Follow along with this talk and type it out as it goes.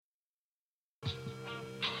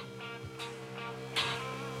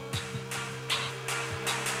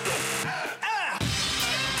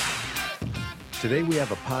Today we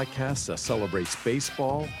have a podcast that celebrates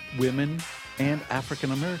baseball, women, and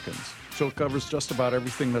African Americans. So it covers just about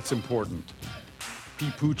everything that's important.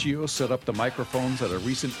 Pete Puccio set up the microphones at a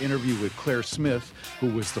recent interview with Claire Smith, who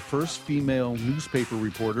was the first female newspaper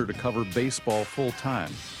reporter to cover baseball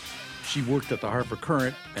full-time. She worked at the Hartford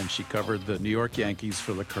Courant, and she covered the New York Yankees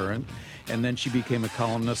for the Courant, and then she became a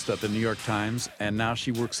columnist at the New York Times, and now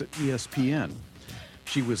she works at ESPN.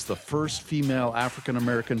 She was the first female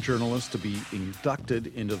African-American journalist to be inducted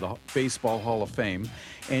into the Baseball Hall of Fame,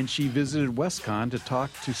 and she visited WestConn to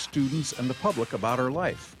talk to students and the public about her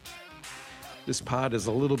life. This pod is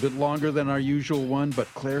a little bit longer than our usual one,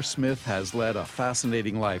 but Claire Smith has led a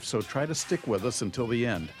fascinating life, so try to stick with us until the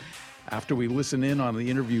end. After we listen in on the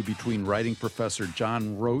interview between writing professor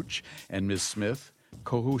John Roach and Ms. Smith,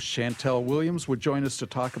 co-host Chantel Williams would join us to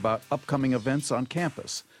talk about upcoming events on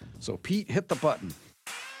campus. So Pete, hit the button.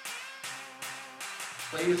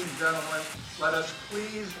 Ladies and gentlemen, let us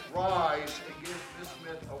please rise and give Ms.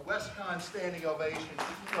 Smith a WestConn standing ovation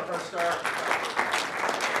for her start.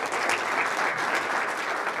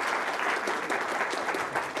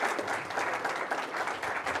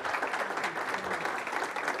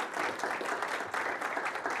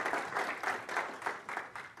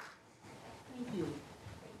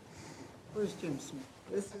 Where's Jim Smith?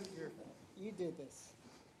 This is you did this.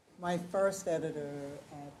 My first editor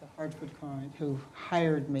at the Hartford Courant, who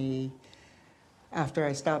hired me after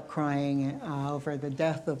I stopped crying over the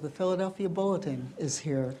death of the Philadelphia Bulletin, is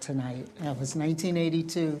here tonight. That was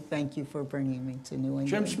 1982. Thank you for bringing me to New England.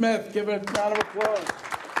 Jim Smith, give it a round of applause.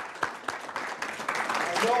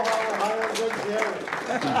 I know how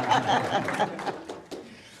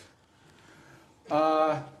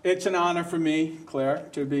good It's an honor for me, Claire,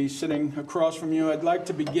 to be sitting across from you. I'd like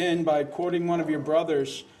to begin by quoting one of your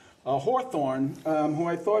brothers, Hawthorne, who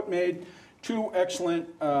I thought made two excellent,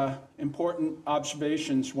 important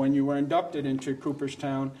observations when you were inducted into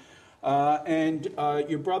Cooperstown.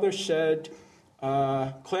 Your brother said,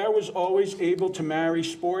 Claire was always able to marry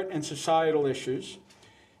sport and societal issues.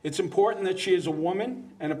 It's important that she is a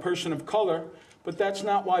woman and a person of color, but that's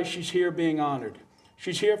not why she's here being honored.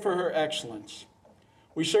 She's here for her excellence.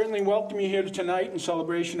 We certainly welcome you here tonight in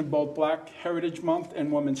celebration of both Black Heritage Month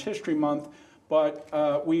and Women's History Month, but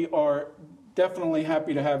we are definitely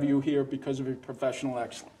happy to have you here because of your professional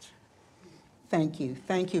excellence. Thank you.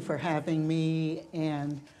 Thank you for having me.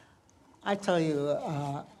 And I tell you,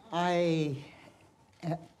 I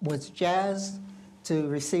was jazzed to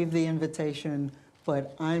receive the invitation,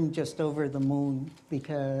 but I'm just over the moon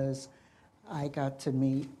because I got to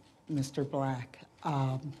meet Mr. Black.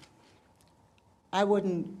 I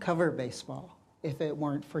wouldn't cover baseball if it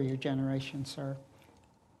weren't for your generation, sir.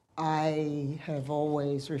 I have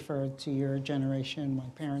always referred to your generation, my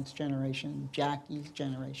parents' generation, Jackie's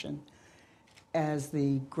generation, as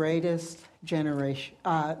the greatest generation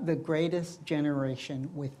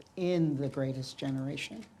within the greatest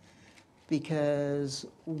generation, because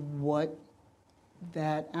what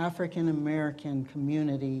that African American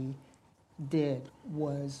community did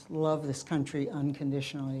was love this country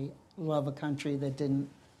unconditionally, love a country that didn't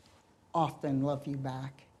often love you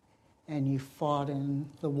back, and you fought in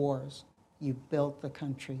the wars. You built the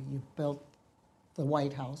country. You built the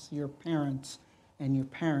White House. Your parents and your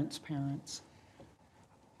parents' parents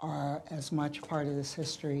are as much part of this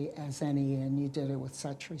history as any, and you did it with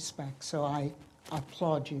such respect. So I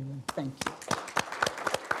applaud you and thank you.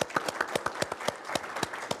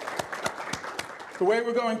 The way I'm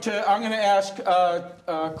going to ask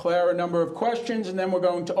Claire a number of questions, and then we're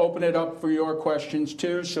going to open it up for your questions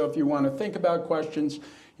too. So if you want to think about questions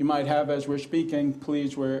you might have as we're speaking,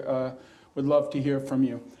 please, we would love to hear from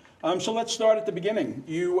you. So let's start at the beginning.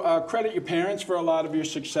 You credit your parents for a lot of your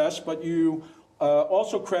success, but you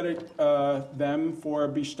also credit them for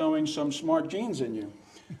bestowing some smart genes in you,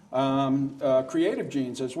 creative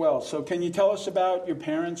genes as well. So can you tell us about your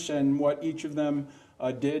parents and what each of them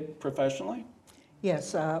did professionally?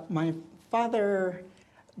 Yes, my father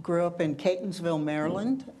grew up in Catonsville,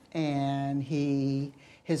 Maryland, and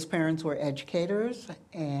his parents were educators,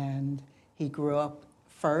 and he grew up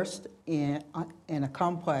first in a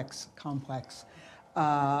complex.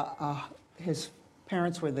 His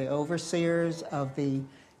parents were the overseers of the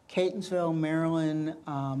Catonsville, Maryland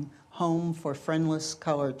Home for Friendless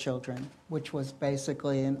Colored Children, which was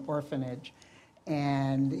basically an orphanage,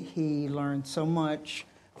 and he learned so much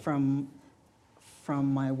from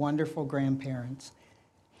my wonderful grandparents.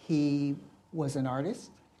 He was an artist,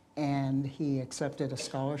 and he accepted a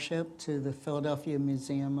scholarship to the Philadelphia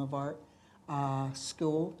Museum of Art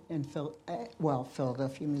School,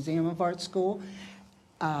 Philadelphia Museum of Art School,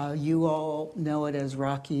 You all know it as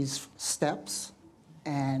Rocky's Steps,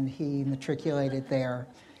 and he matriculated there.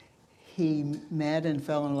 He met and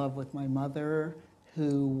fell in love with my mother,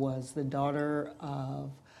 who was the daughter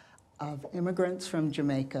of immigrants from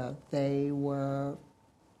Jamaica. They were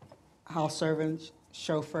house servants,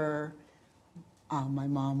 chauffeur. My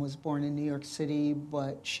mom was born in New York City,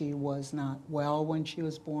 but she was not well when she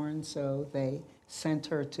was born, so they sent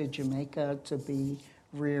her to Jamaica to be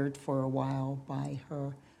reared for a while by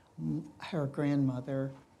her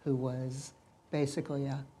grandmother, who was basically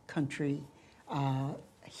a country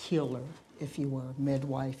healer, if you were,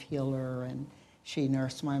 midwife healer, and she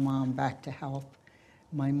nursed my mom back to health.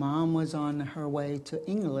 My mom was on her way to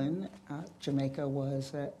England. Jamaica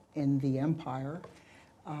was in the empire.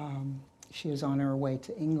 She was on her way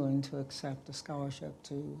to England to accept a scholarship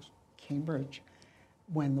to Cambridge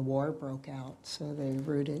when the war broke out. So they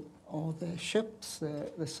routed all the ships,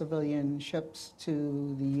 the civilian ships,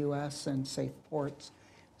 to the U.S. and safe ports.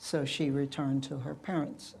 So she returned to her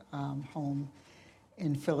parents' home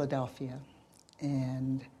in Philadelphia.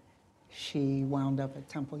 And she wound up at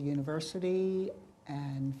Temple University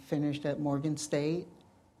and finished at Morgan State,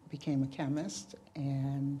 became a chemist,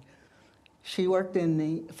 and she worked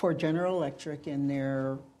for General Electric in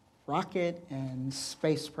their rocket and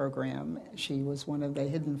space program. She was one of the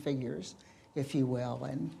hidden figures, if you will.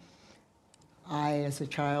 And I, as a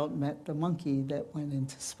child, met the monkey that went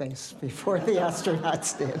into space before the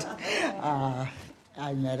astronauts did.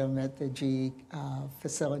 I met him at the GE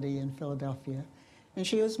facility in Philadelphia. And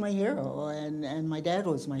she was my hero, and my dad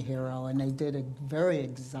was my hero, and they did very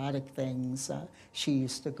exotic things. She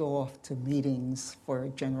used to go off to meetings for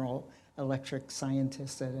General Electric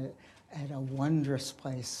scientists at a wondrous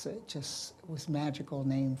place. It was a magical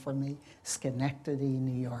name for me, Schenectady,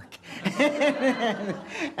 New York.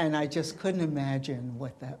 And I just couldn't imagine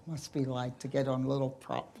what that must be like to get on a little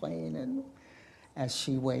prop plane, and as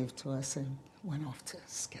she waved to us and went off to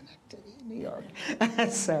Schenectady, New York.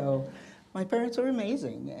 So my parents were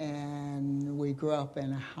amazing, and we grew up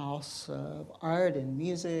in a house of art and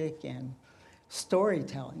music and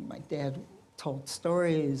storytelling. My dad told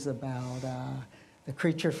stories about the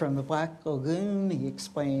creature from the Black Lagoon. He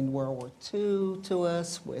explained World War II to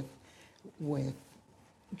us with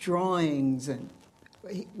drawings, and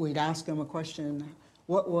we'd ask him a question,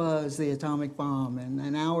 what was the atomic bomb? And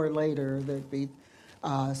an hour later, there'd be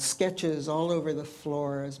sketches all over the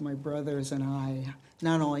floor as my brothers and I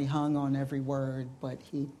not only hung on every word, but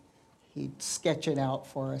he'd sketch it out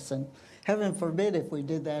for us. And heaven forbid if we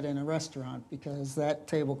did that in a restaurant, because that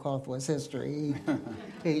tablecloth was history.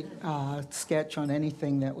 He'd sketch on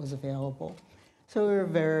anything that was available. So we were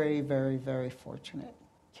very, very, very fortunate.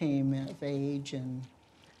 Came of age in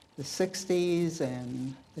the 60s,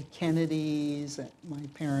 and the Kennedys. My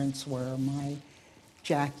parents were my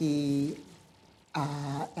Jackie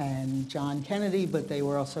and John Kennedy, but they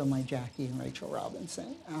were also my Jackie and Rachel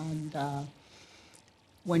Robinson. And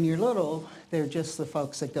when you're little, they're just the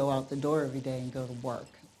folks that go out the door every day and go to work.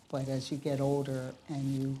 But as you get older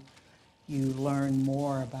and you learn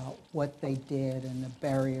more about what they did and the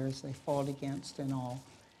barriers they fought against and all,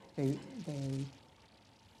 they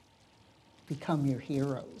become your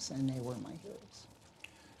heroes, and they were my heroes.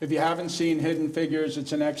 If you haven't seen Hidden Figures,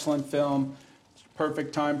 it's an excellent film. It's a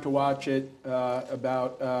perfect time to watch it,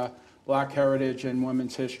 about Black heritage and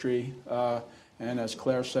women's history. And as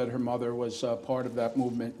Claire said, her mother was part of that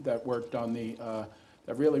movement that worked on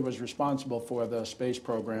that really was responsible for the space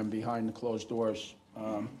program behind the closed doors.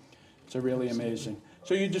 It's really amazing.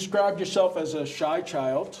 So you described yourself as a shy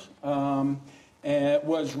child. And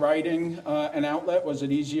was writing an outlet? Was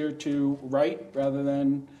it easier to write rather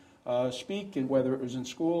than speak, and whether it was in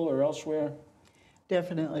school or elsewhere?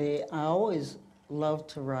 Definitely. I always loved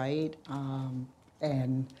to write,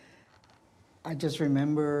 and I just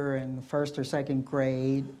remember in the first or second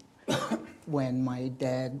grade when my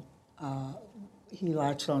dad, he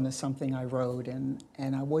latched onto something I wrote, and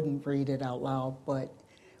I wouldn't read it out loud, but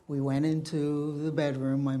we went into the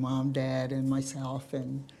bedroom, my mom, dad, and myself,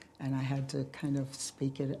 and I had to kind of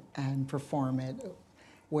speak it and perform it.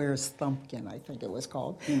 Where's Thumpkin, I think it was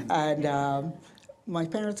called. And my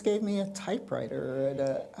parents gave me a typewriter at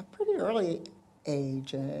a pretty early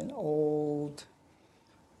age, an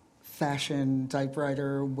old-fashioned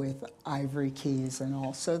typewriter with ivory keys and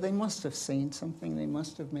all. So they must have seen something. They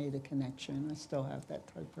must have made a connection. I still have that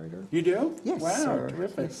typewriter. You do? Yes, wow, sir.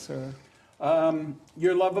 Terrific. Yes, sir.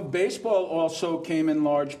 Your love of baseball also came in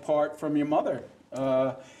large part from your mother.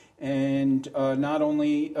 And not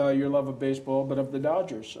only your love of baseball, but of the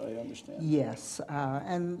Dodgers, I understand. Yes,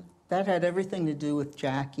 and that had everything to do with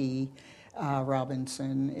Jackie.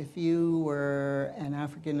 Robinson. If you were an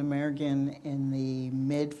African American in the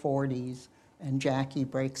mid-40s and Jackie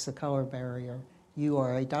breaks the color barrier, you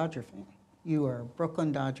are a Dodger fan. You are a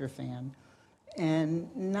Brooklyn Dodger fan. And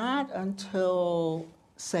not until,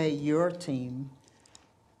 say, your team,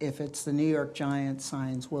 if it's the New York Giants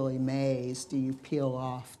signs Willie Mays, do you peel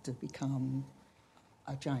off to become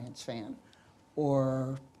a Giants fan.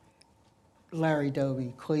 Or Larry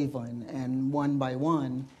Doby, Cleveland, and one by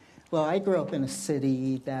one. Well, I grew up in a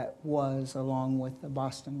city that was, along with the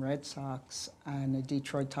Boston Red Sox and the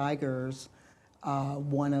Detroit Tigers,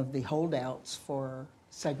 one of the holdouts for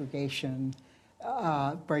segregation,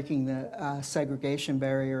 breaking the segregation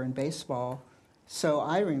barrier in baseball. So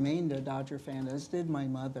I remained a Dodger fan, as did my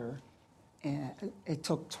mother. And it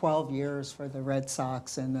took 12 years for the Red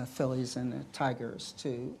Sox and the Phillies and the Tigers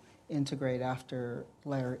to integrate after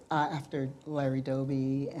Larry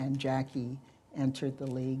Doby and Jackie entered the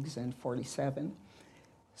leagues in '47.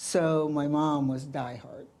 So my mom was a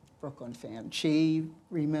diehard Brooklyn fan. She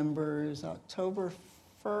remembers October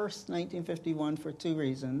 1st, 1951 for two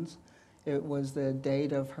reasons. It was the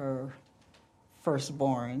date of her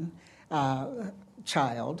firstborn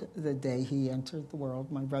child, the day he entered the world,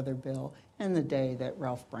 my brother Bill, and the day that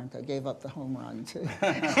Ralph Branca gave up the home run to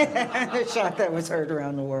the shot that was heard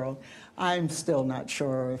around the world. I'm still not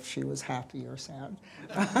sure if she was happy or sad.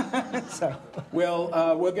 So.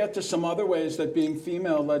 Well, we'll get to some other ways that being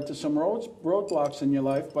female led to some roadblocks in your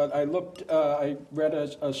life, but I read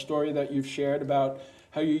a story that you've shared about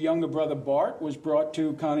how your younger brother Bart was brought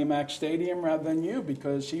to Connie Mack Stadium rather than you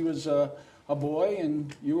because he was a boy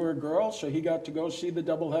and you were a girl, so he got to go see the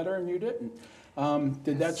doubleheader and you didn't.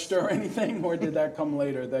 Did that stir anything, or did that come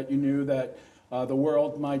later, that you knew that the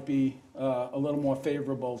world might be a little more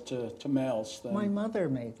favorable to males? My mother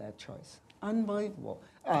made that choice. Unbelievable.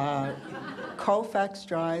 Colfax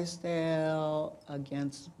Drysdale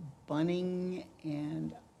against Bunning,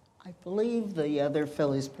 and I believe the other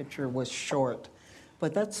Phillies pitcher was Short.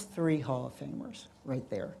 But that's three Hall of Famers right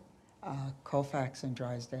there. Colfax and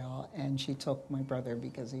Drysdale, and she took my brother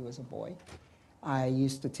because he was a boy. I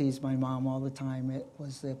used to tease my mom all the time. It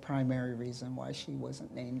was the primary reason why she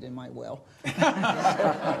wasn't named in my will.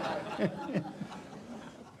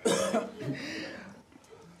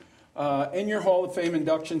 In your Hall of Fame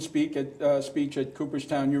induction speech at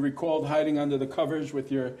Cooperstown, you recalled hiding under the covers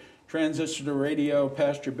with your transistor radio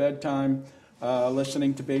past your bedtime,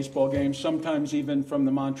 listening to baseball games. Sometimes even from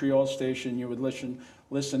the Montreal station, you would listen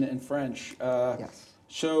in French. Yes.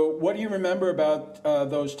 So what do you remember about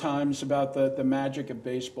those times, about the magic of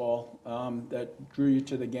baseball that drew you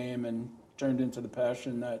to the game and turned into the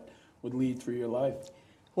passion that would lead through your life?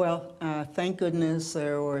 Well, thank goodness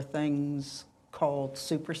there were things called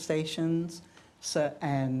superstations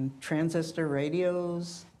and transistor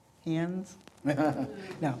radios, hands?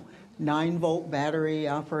 No, 9-volt battery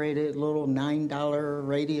operated little $9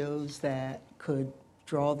 radios that could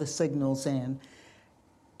draw the signals in.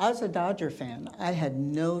 I was a Dodger fan. I had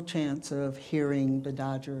no chance of hearing the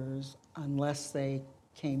Dodgers unless they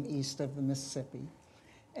came east of the Mississippi.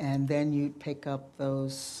 And then you'd pick up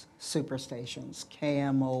those superstations,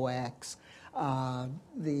 KMOX,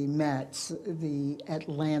 the Mets, the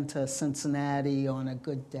Atlanta, Cincinnati on a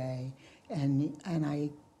good day. And I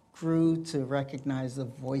grew to recognize the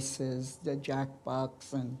voices, the Jack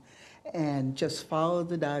Bucks, and just followed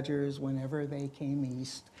the Dodgers whenever they came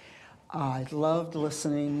east. I loved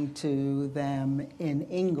listening to them in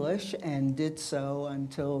English and did so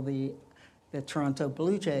until the Toronto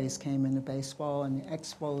Blue Jays came into baseball and the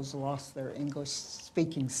Expos lost their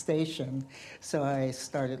English-speaking station. So I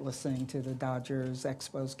started listening to the Dodgers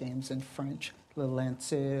Expos games in French. Le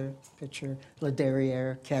Lanceur, pitcher, Le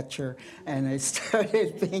Derrière, catcher, and I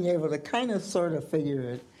started being able to kind of sort of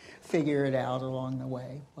figure it out along the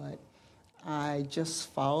way. But I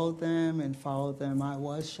just followed them. I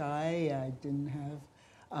was shy. I didn't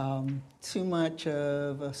have too much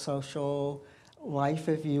of a social life,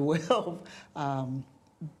 if you will.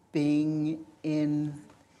 Being in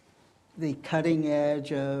the cutting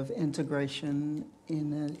edge of integration in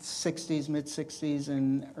the 60s, mid-60s,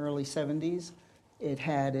 and early 70s, it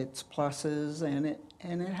had its pluses and it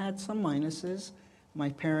had some minuses. My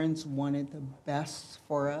parents wanted the best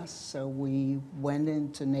for us, so we went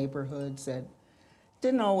into neighborhoods that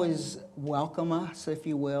didn't always welcome us, if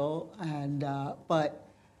you will. And but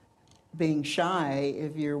being shy,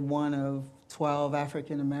 if you're one of 12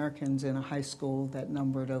 African Americans in a high school that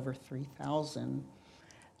numbered over 3,000,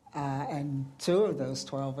 and 2 of those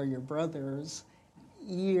 12 are your brothers,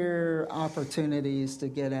 your opportunities to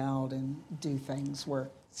get out and do things were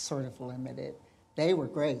sort of limited. They were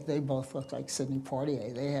great. They both looked like Sidney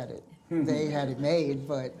Poitier. They had it made,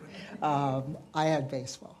 but I had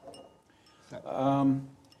baseball.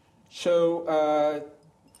 So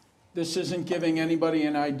this isn't giving anybody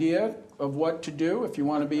an idea of what to do if you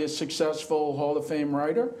want to be a successful Hall of Fame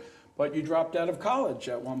writer, but you dropped out of college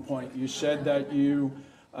at one point. You said that you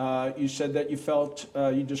felt,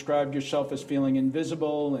 you described yourself as feeling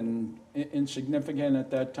invisible and insignificant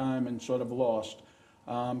at that time and sort of lost.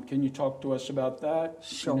 Can you talk to us about that?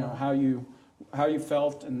 Sure. You know, how you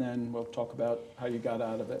felt, and then we'll talk about how you got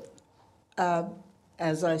out of it.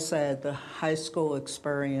 As I said, the high school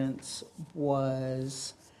experience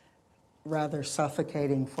was rather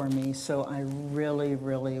suffocating for me, so I really,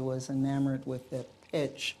 really was enamored with the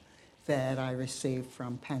pitch that I received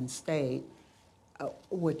from Penn State,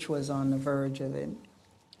 which was on the verge of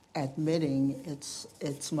admitting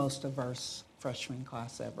its most diverse freshman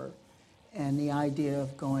class ever. And the idea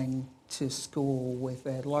of going to school with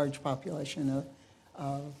a large population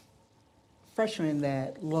of freshmen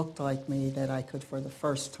that looked like me, that I could for the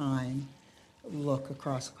first time look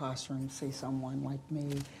across the classroom, see someone like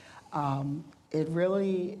me, it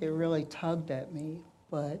really tugged at me.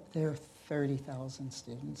 But there are 30,000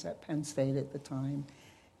 students at Penn State at the time,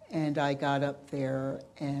 and I got up there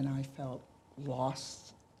and I felt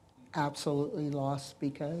lost, absolutely lost,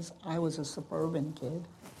 because I was a suburban kid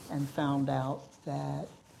and found out that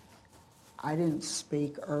I didn't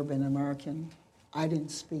speak urban American. I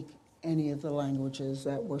didn't speak any of the languages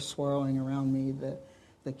that were swirling around me.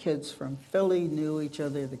 The kids from Philly knew each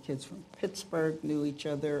other. The kids from Pittsburgh knew each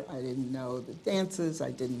other. I didn't know the dances.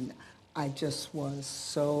 I just was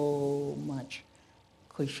so much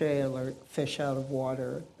cliche alert, fish out of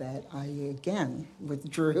water, that I again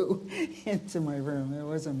withdrew into my room. There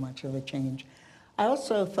wasn't much of a change. I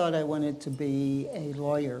also thought I wanted to be a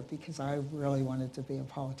lawyer because I really wanted to be a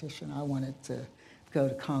politician. I wanted to go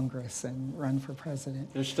to Congress and run for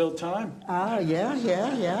president. There's still time.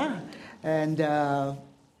 Yeah. And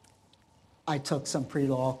I took some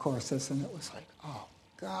pre-law courses, and it was like, oh,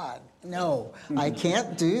 God, no, I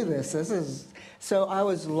can't do this. So I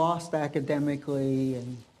was lost academically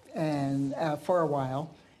and for a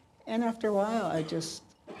while. And after a while, I just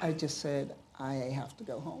said, I have to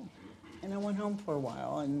go home. And I went home for a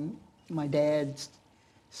while, and my dad's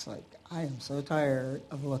like, I am so tired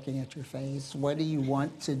of looking at your face. What do you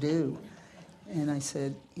want to do? And I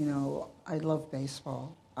said, I love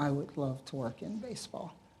baseball. I would love to work in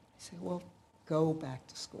baseball. He said, well, go back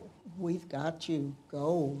to school. We've got you.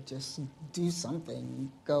 Go, just do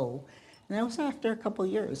something. Go. And that was after a couple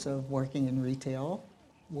of years of working in retail,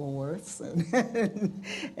 Woolworths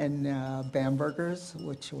and Bamberger's,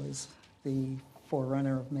 which was the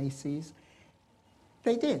forerunner of Macy's.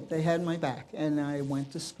 They had my back. And I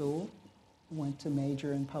went to school, went to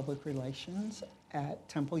major in public relations at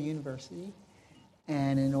Temple University.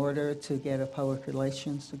 And in order to get a public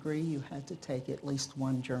relations degree, you had to take at least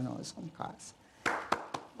one journalism class.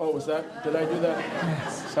 Oh, did I do that?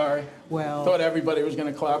 Yes. Sorry. Well, Thought everybody was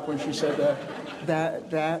going to clap when she said that.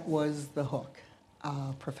 That was the hook.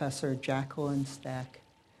 Professor Jacqueline Stack,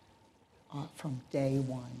 from day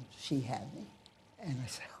one, she had me. And I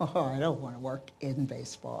said, I don't want to work in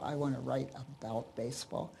baseball. I want to write about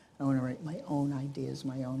baseball. I want to write my own ideas,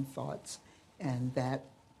 my own thoughts. And that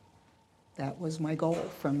was my goal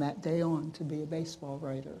from that day on, to be a baseball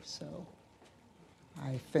writer. So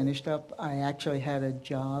I finished up. I actually had a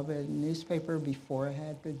job at a newspaper before I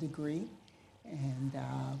had the degree. And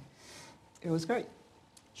it was great.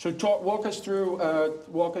 So walk us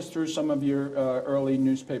through some of your early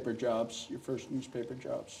newspaper jobs, your first newspaper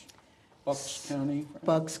jobs. Bucks County. Right?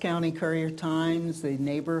 Bucks County Courier-Times, the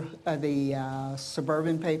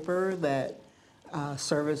suburban paper that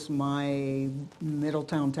serviced my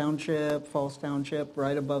Middletown Township, Falls Township,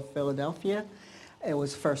 right above Philadelphia. It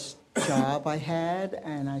was the first job I had,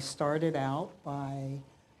 and I started out by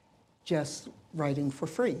just writing for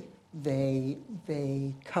free. They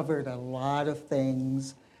covered a lot of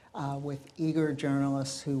things with eager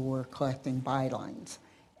journalists who were collecting bylines.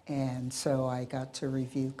 And so I got to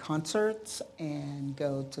review concerts and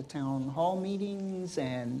go to town hall meetings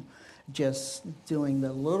and just doing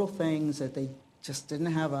the little things that they just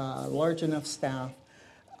didn't have a large enough staff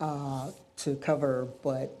to cover,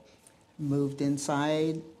 but moved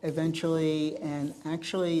inside eventually and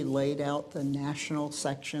actually laid out the national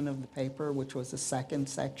section of the paper, which was the second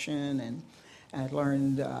section, and I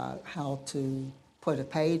learned how to put a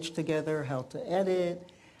page together, how to edit.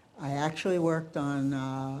 I actually worked on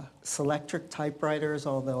Selectric typewriters,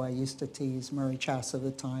 although I used to tease Murray Chass of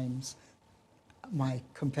the Times my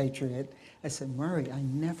compatriot. I said, Murray, I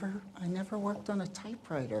never worked on a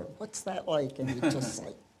typewriter. What's that like? And he just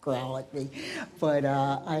like growl at me. But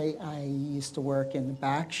I used to work in the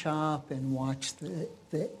back shop and watch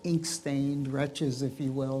the ink-stained wretches, if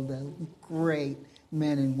you will, the great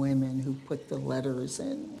men and women who put the letters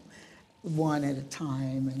in one at a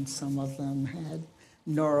time, and some of them had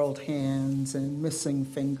gnarled hands and missing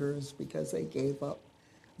fingers because they gave up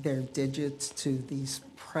their digits to these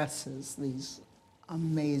presses, these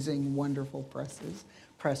amazing, wonderful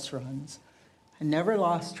press runs. I never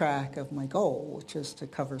lost track of my goal, which is to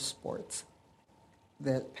cover sports.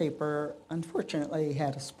 The paper, unfortunately,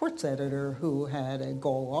 had a sports editor who had a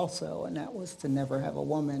goal also, and that was to never have a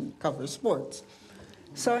woman cover sports.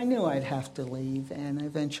 So I knew I'd have to leave, and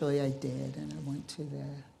eventually I did, and I went to the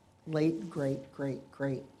late, great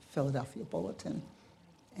Philadelphia Bulletin,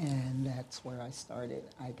 and that's where I started.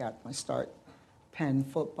 I got my start Penn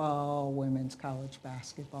football, women's college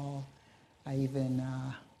basketball. I even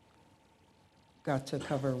got to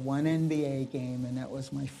cover one NBA game, and that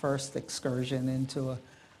was my first excursion into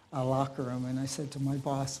a locker room. And I said to my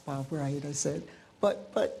boss, Bob Wright, I said,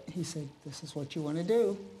 but he said, this is what you want to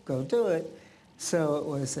do, go do it. So it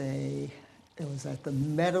was at the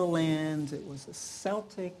Meadowlands. It was the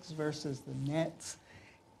Celtics versus the Nets,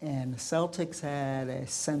 and the Celtics had a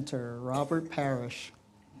center, Robert Parrish.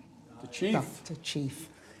 The chief. The chief.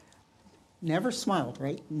 Never smiled,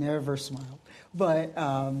 right? Never smiled. But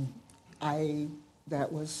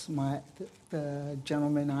that was the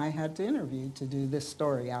gentleman I had to interview to do this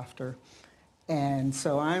story after. And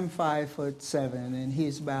so I'm 5'7", and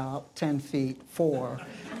he's about 10 feet 4,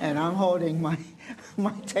 and I'm holding my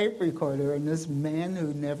tape recorder, and this man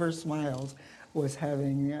who never smiles was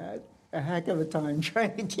having a heck of a time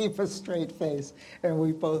trying to keep a straight face, and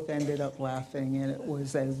we both ended up laughing, and it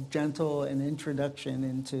was as gentle an introduction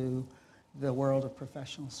into the world of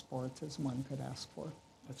professional sports as one could ask for.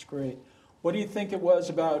 That's great. What do you think it was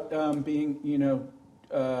about being,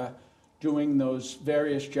 doing those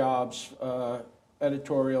various jobs,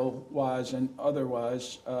 editorial-wise and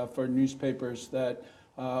otherwise, for newspapers? That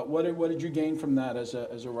what did you gain from that as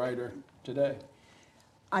a writer today?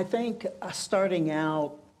 I think starting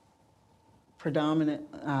out,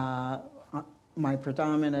 my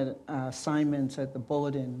predominant assignments at the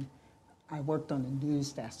Bulletin, I worked on the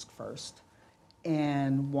news desk first,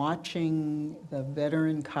 and watching the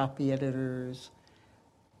veteran copy editors,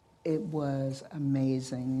 it was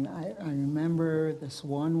amazing. I remember this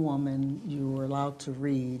one woman you were allowed to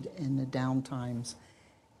read in the downtimes,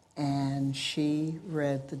 and she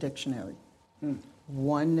read the dictionary.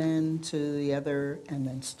 One end to the other, and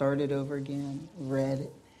then started over again, read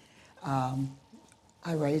it.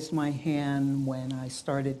 I raised my hand when I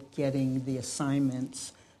started getting the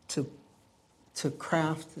assignments to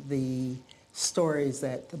craft the stories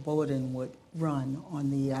that the Bulletin would run on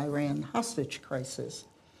the Iran hostage crisis.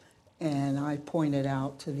 And I pointed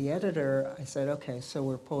out to the editor, I said, okay, so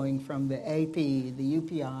we're pulling from the AP, the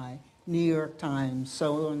UPI, New York Times,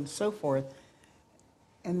 so on and so forth,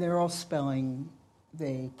 and they're all spelling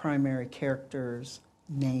the primary characters'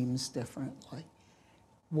 names differently.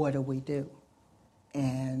 What do we do?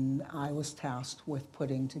 And I was tasked with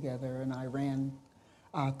putting together an Iran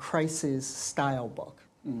crisis style book.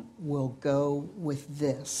 We'll go with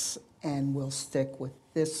this, and we'll stick with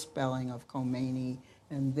this spelling of Khomeini,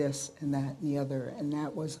 and this and that and the other. And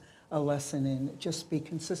that was a lesson in just be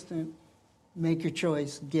consistent, make your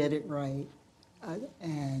choice, get it right.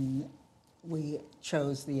 And we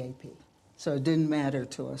chose the AP. So it didn't matter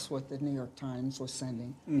to us what the New York Times was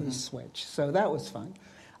sending. We switched. So that was fun.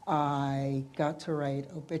 I got to write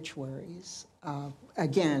obituaries,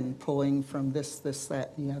 again, pulling from this,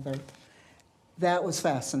 that, and the other. That was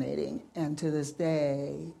fascinating. And to this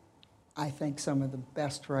day, I think some of the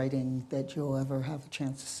best writing that you'll ever have a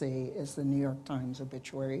chance to see is the New York Times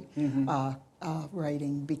obituary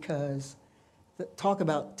writing, because talk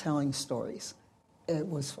about telling stories.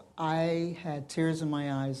 I had tears in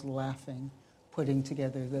my eyes laughing, putting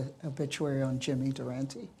together the obituary on Jimmy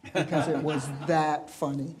Durante, because it was that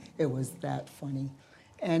funny. It was that funny.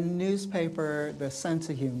 And newspaper, the sense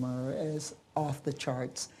of humor is off the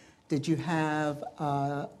charts. Did you have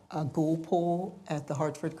a ghoul pool at the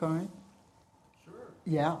Hartford Courant? Sure.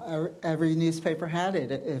 Yeah, every newspaper had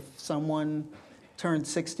it. If someone turned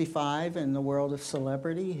 65 in the world of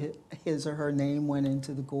celebrity, his or her name went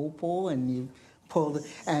into the ghoul pool, and you pulled,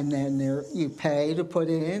 and then you pay to put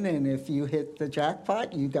in, and if you hit the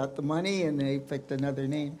jackpot, you got the money, and they picked another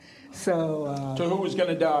name. So who was going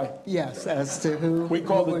to die? Yes, as to who. We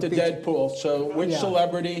called it the dead pool. So which Yeah.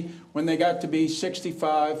 celebrity, when they got to be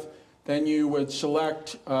 65, then you would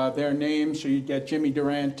select their name, so you'd get Jimmy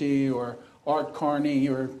Durante or Art Carney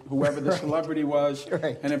or whoever the celebrity was.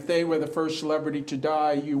 Right. And if they were the first celebrity to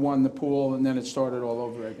die, you won the pool, and then it started all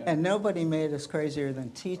over again. And nobody made us crazier than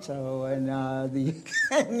Tito and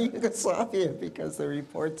in Yugoslavia, because the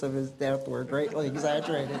reports of his death were greatly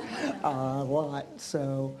exaggerated a lot.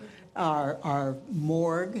 So our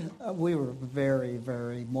morgue, we were very,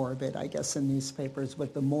 very morbid, I guess, in newspapers,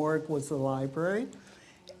 but the morgue was the library,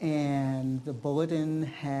 and the Bulletin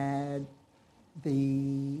had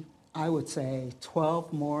I would say,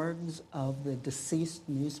 12 morgues of the deceased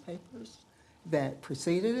newspapers that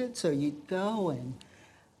preceded it. So you'd go, and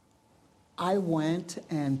I went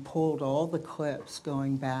and pulled all the clips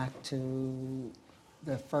going back to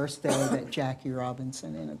the first day that Jackie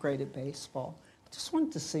Robinson integrated baseball. Just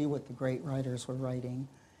wanted to see what the great writers were writing.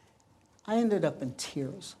 I ended up in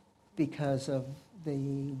tears because of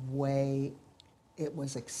the way it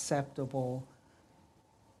was acceptable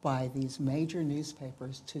by these major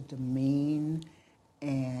newspapers to demean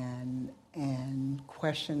and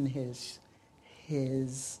question his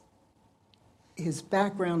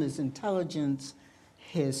background, his intelligence,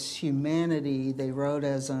 his humanity. They wrote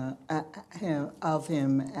of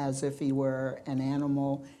him as if he were an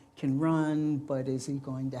animal, can run, but is he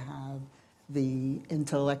going to have the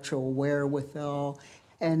intellectual wherewithal?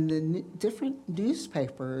 And the different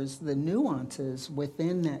newspapers, the nuances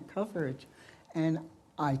within that coverage. And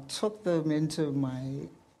I took them into my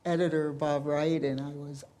editor, Bob Wright, and I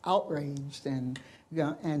was outraged. And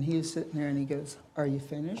he was sitting there, and he goes, "Are you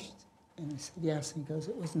finished?" And I said, "Yes." And he goes,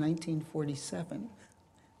 "It was 1947.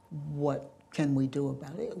 What can we do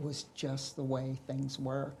about it?" It was just the way things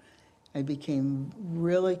were. I became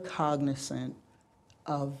really cognizant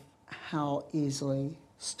of how easily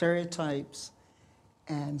stereotypes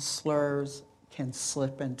and slurs can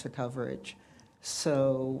slip into coverage.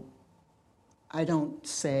 So I don't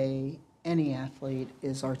say any athlete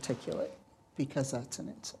is articulate, because that's an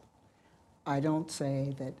insult. I don't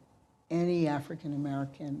say that any African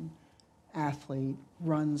American athlete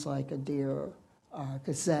runs like a deer or a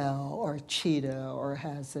gazelle or a cheetah or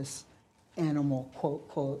has this animal quote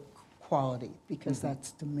quality, because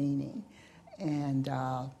that's demeaning. And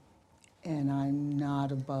I'm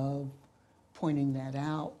not above pointing that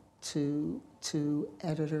out to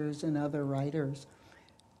editors and other writers.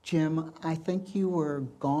 Jim, I think you were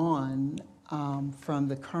gone from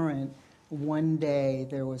the Current. One day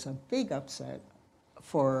there was a big upset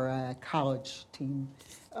for a college team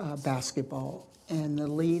basketball, and the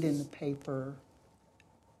lead in the paper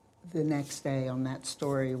the next day on that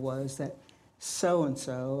story was that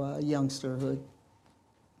so-and-so, a youngster who had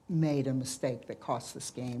made a mistake that cost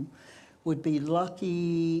this game, would be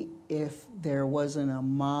lucky if there wasn't a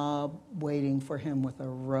mob waiting for him with a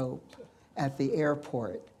rope at the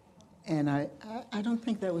airport. And I don't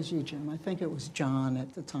think that was you, Jim. I think it was John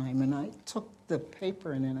at the time. And I took the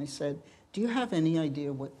paper and I said, "Do you have any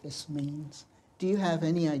idea what this means? Do you have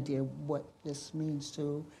any idea what this means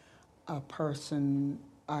to a person,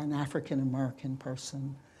 an African-American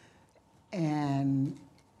person?" And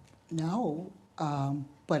no,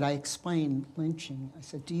 but I explained lynching. I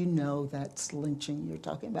said, "Do you know that's lynching? You're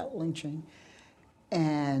talking about lynching."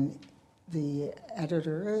 And the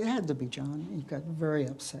editor, it had to be John, he got very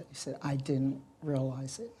upset. He said, "I didn't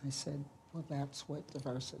realize it." I said, "Well, that's what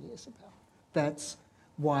diversity is about. That's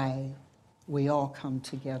why we all come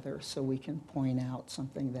together, so we can point out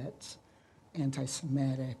something that's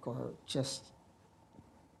anti-Semitic or just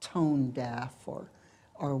tone deaf or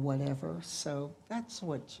whatever." So that's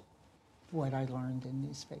what I learned in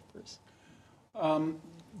newspapers. How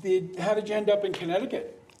did you end up in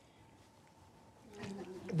Connecticut?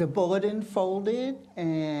 The Bulletin folded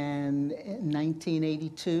in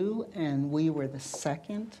 1982, and we were the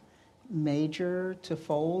second major to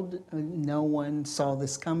fold. No one saw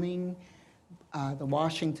this coming. The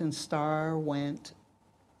Washington Star went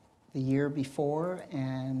the year before,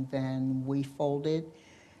 and then we folded.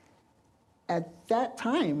 At that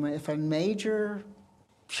time, if a major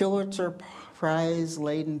Pulitzer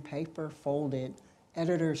Prize-laden paper folded,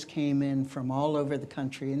 editors came in from all over the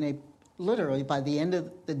country, and they literally, by the end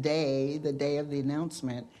of the day of the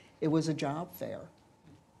announcement, it was a job fair.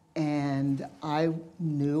 And I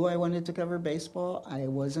knew I wanted to cover baseball. I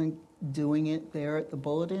wasn't doing it there at the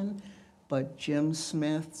Bulletin, but Jim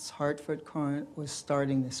Smith's Hartford Courant was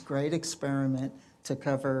starting this great experiment to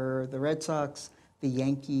cover the Red Sox, the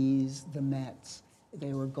Yankees, the Mets.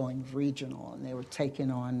 They were going regional, and they were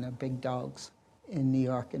taking on the big dogs in New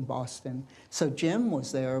York and Boston. So Jim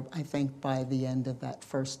was there, I think, by the end of that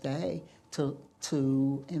first day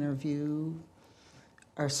to interview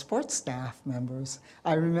our sports staff members.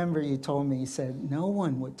 I remember you told me, you said, no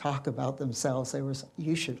one would talk about themselves.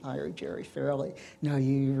 You should hire Jerry Fairley. No,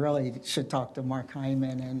 you really should talk to Mark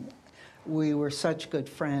Hyman. And we were such good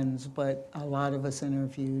friends, but a lot of us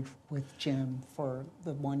interviewed with Jim for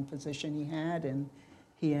the one position he had, and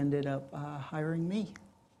he ended up hiring me.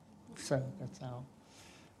 So that's how.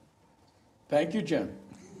 Thank you, Jim.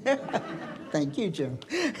 Thank you, Jim.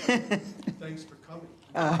 Thanks for coming.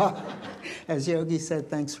 As Yogi said,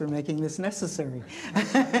 thanks for making this necessary.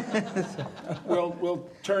 We'll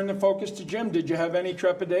turn the focus to Jim. Did you have any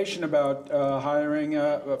trepidation about hiring,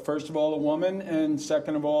 first of all, a woman, and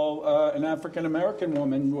second of all, an African-American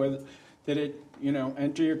woman? Did it,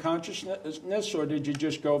 enter your consciousness, or did you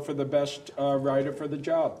just go for the best writer for the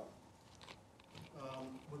job?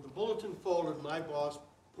 When the bulletin folded, my boss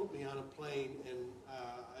put me on a plane, and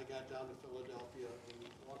I got down to Philadelphia and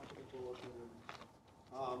walked to the bulletin.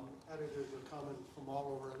 And editors were coming from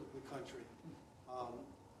all over the country.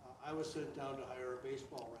 I was sent down to hire a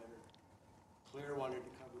baseball writer. Claire wanted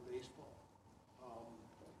to cover baseball.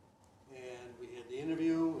 And we had the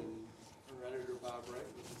interview, and her editor, Bob Wright,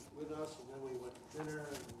 was with us, and then we went to dinner,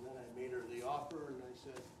 and then I made her the offer, and I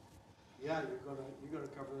said, yeah, you're gonna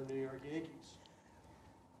cover the New York Yankees.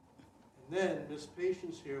 And then Miss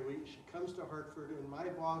Patience here, she comes to Hartford, and my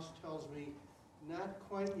boss tells me, not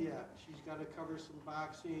quite yet. She's got to cover some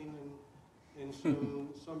boxing and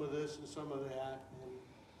some of this and some of that, and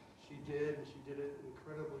she did it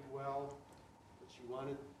incredibly well. But she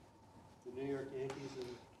wanted the New York Yankees, and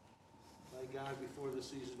by God, before the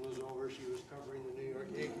season was over, she was covering the New York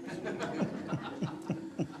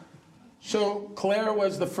Yankees. So Claire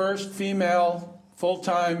was the first female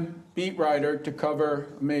full-time beat writer to cover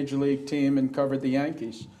a major league team and covered the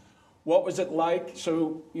Yankees. What was it like?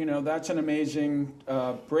 So, that's an amazing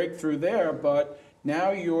breakthrough there, but now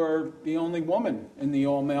you're the only woman in the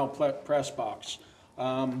all-male press box.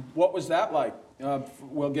 What was that like?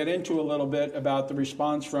 We'll get into a little bit about the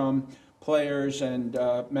response from players and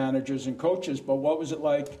managers and coaches, but what was it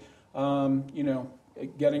like,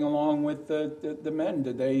 getting along with the men?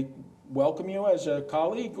 Did they welcome you as a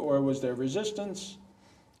colleague, or was there resistance?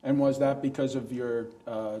 And was that because of your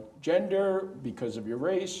gender, because of your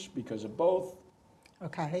race, because of both?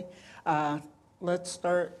 Okay, let's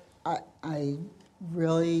start. I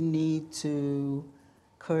really need to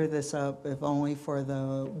clear this up, if only for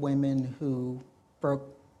the women who broke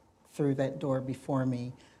through that door before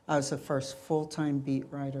me. I was the first full-time beat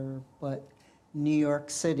writer, but New York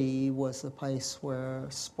City was the place where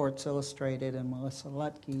Sports Illustrated and Melissa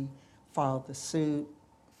Lutke filed the suit.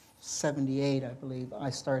 78, I believe.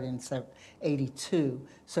 I started in 82.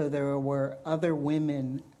 So there were other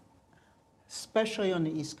women, especially on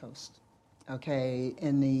the East Coast, okay,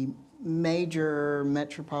 in the major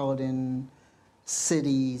metropolitan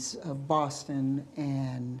cities of Boston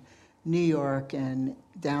and New York and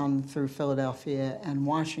down through Philadelphia and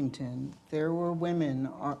Washington. There were women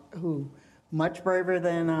who, much braver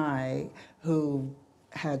than I, who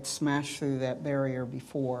had smashed through that barrier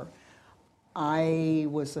before. I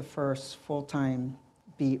was the first full-time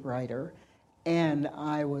beat writer, and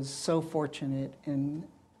I was so fortunate in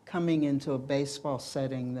coming into a baseball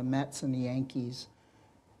setting, the Mets and the Yankees.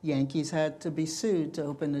 Yankees had to be sued to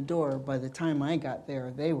open the door. By the time I got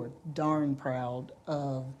there, they were darn proud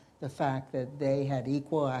of the fact that they had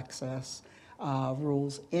equal access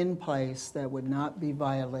rules in place that would not be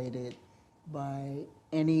violated by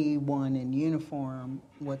anyone in uniform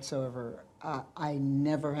whatsoever. I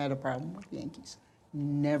never had a problem with the Yankees,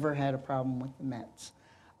 never had a problem with the Mets.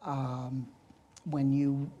 When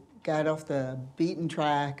you got off the beaten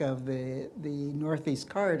track of the Northeast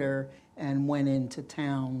Corridor and went into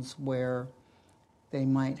towns where they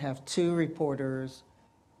might have two reporters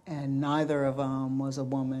and neither of them was a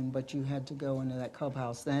woman, but you had to go into that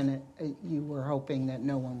clubhouse, then you were hoping that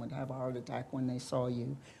no one would have a heart attack when they saw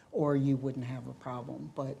you, or you wouldn't have a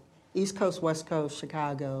problem. But East Coast, West Coast,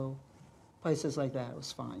 Chicago, places like that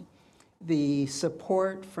was fine. The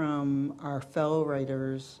support from our fellow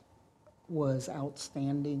writers was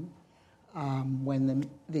outstanding. When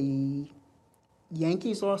the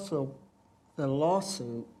Yankees lost the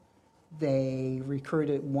lawsuit, they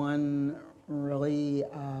recruited one really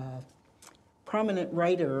prominent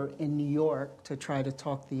writer in New York to try to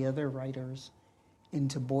talk the other writers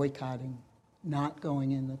into boycotting, not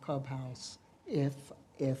going in the clubhouse if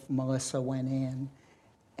Melissa went in.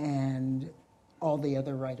 And all the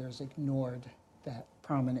other writers ignored that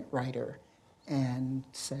prominent writer and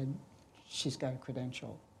said, she's got a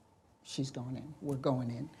credential, she's going in, we're going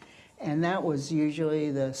in. And that was usually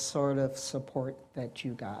the sort of support that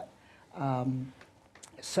you got.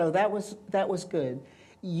 So that was good.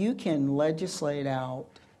 you can legislate out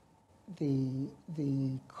the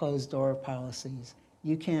closed door policies.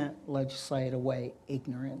 You can't legislate away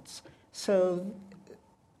ignorance. So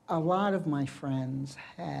a lot of my friends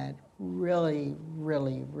had really,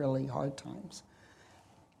 really, really hard times.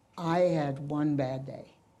 I had one bad day,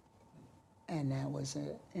 and that was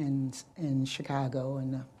in Chicago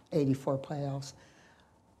in the '84 playoffs.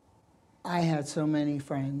 I had so many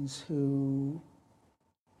friends who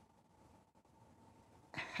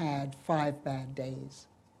had 5 bad days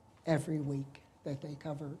every week that they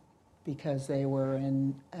covered because they were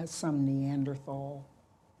in some Neanderthal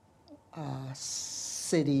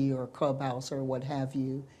city or clubhouse or what have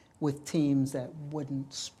you with teams that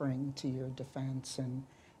wouldn't spring to your defense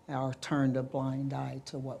or turned a blind eye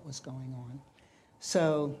to what was going on.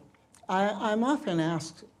 So I'm often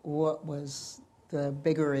asked what was the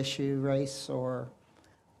bigger issue, race or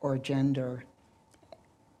gender.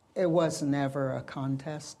 It was never a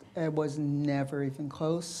contest. It was never even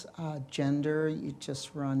close. Gender, you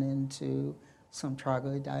just run into some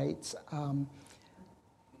troglodytes.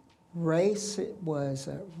 Race was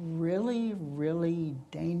a really, really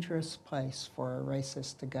dangerous place for a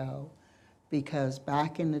racist to go because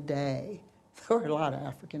back in the day, there were a lot of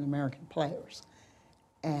African American players.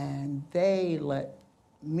 And they let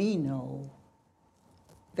me know,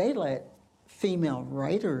 they let female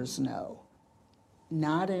writers know,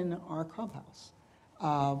 not in our clubhouse.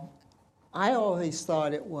 I always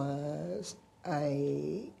thought it was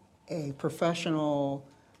a professional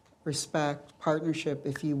respect, partnership,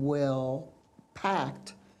 if you will,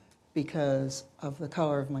 pact because of the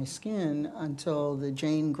color of my skin until the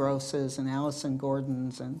Jane Grosses and Allison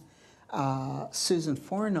Gordons and Susan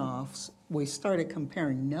Fornoffs, we started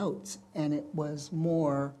comparing notes, and it wasn't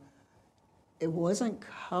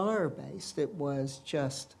color-based, it was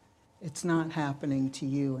just, it's not happening to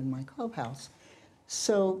you in my clubhouse.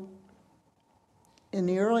 So in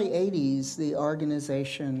the early 80s, the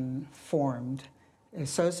organization formed,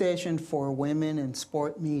 Association for Women in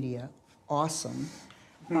Sport Media, awesome,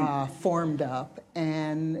 formed up,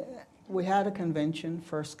 and we had a convention,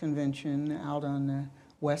 first convention out on the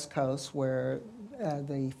West Coast where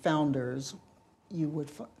the founders,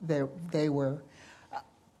 they were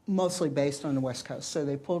mostly based on the West Coast, so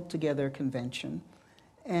they pulled together a convention,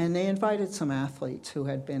 and they invited some athletes who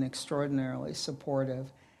had been extraordinarily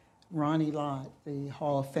supportive. Ronnie Lott, the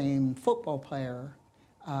Hall of Fame football player,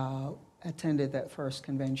 attended that first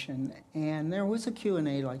convention, and there was a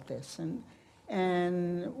Q&A like this,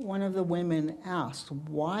 and one of the women asked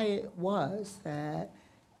why it was that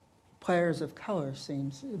players of color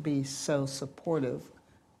seems to be so supportive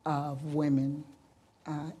of women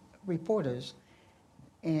reporters.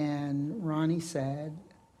 And Ronnie said,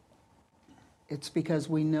 it's because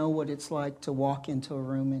we know what it's like to walk into a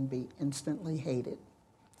room and be instantly hated.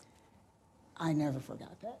 I never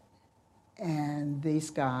forgot that. And these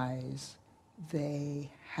guys, they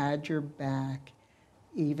had your back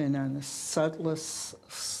even on the subtlest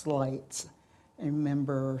slights. I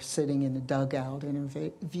remember sitting in the dugout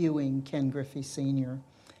interviewing Ken Griffey Sr.,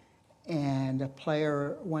 and a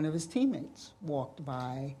player, one of his teammates, walked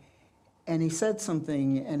by, and he said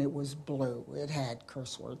something, and it was blue. It had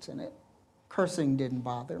curse words in it. Cursing didn't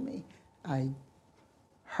bother me. I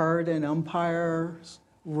heard an umpire's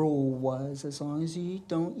rule was, as long as you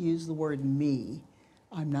don't use the word me,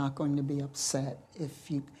 I'm not going to be upset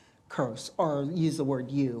if you curse, or use the word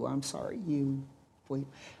you, I'm sorry, you.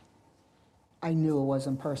 I knew it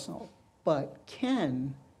wasn't personal. But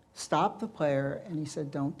Ken stopped the player and he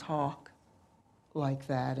said, don't talk like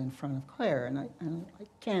that in front of Claire. And I'm like,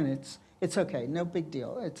 Ken, it's okay, no big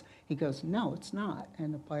deal. He goes, no, it's not.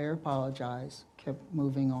 And the player apologized, kept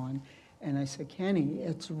moving on. And I said, Kenny,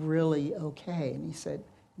 it's really okay. And he said,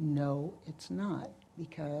 no, it's not,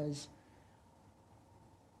 because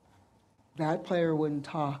that player wouldn't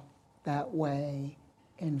talk that way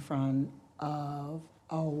in front of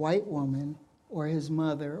a white woman or his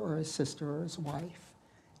mother or his sister or his wife.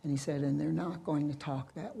 And he said, and they're not going to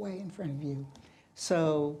talk that way in front of you.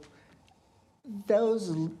 So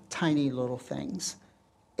those tiny little things.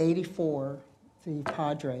 84, the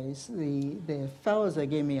Padres, the fellows that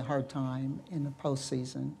gave me a hard time in the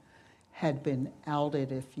postseason had been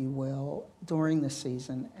outed, if you will, during the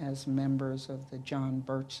season as members of the John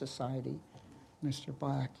Birch Society. Mr.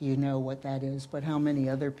 Black, you know what that is, but how many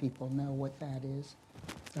other people know what that is?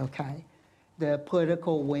 Okay. The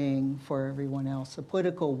political wing for everyone else, the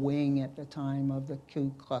political wing at the time of the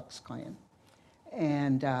Ku Klux Klan.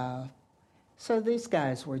 And so these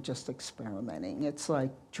guys were just experimenting. It's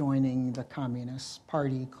like joining the Communist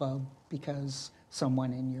Party club because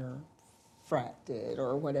someone in your frat did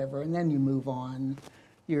or whatever, and then you move on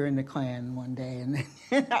you're in the Klan one day, and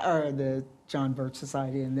then, or the John Birch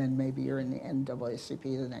Society, and then maybe you're in the NAACP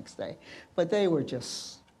the next day. But they were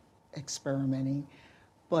just experimenting.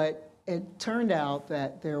 But it turned out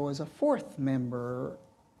that there was a fourth member,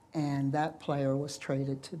 and that player was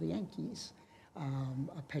traded to the Yankees,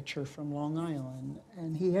 a pitcher from Long Island.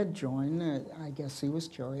 And he had joined, I guess he was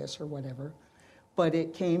curious or whatever. But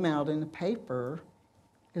it came out in the paper,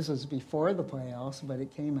 this was before the playoffs, but it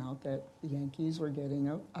came out that the Yankees were getting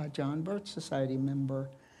a John Birch Society member.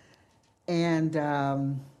 And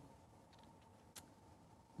the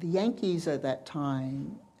Yankees at that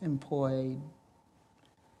time employed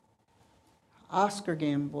Oscar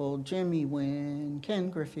Gamble, Jimmy Wynn, Ken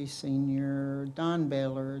Griffey Sr., Don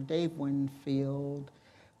Baylor, Dave Winfield,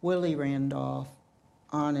 Willie Randolph,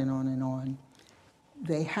 on and on and on.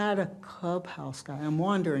 They had a clubhouse guy. I'm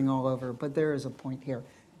wandering all over, but there is a point here.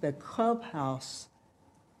 The clubhouse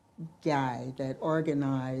guy that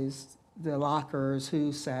organized the lockers,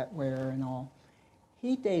 who sat where and all,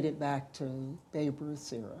 he dated back to Babe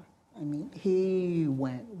Ruth's era. I mean, he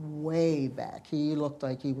went way back. He looked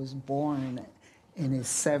like he was born in his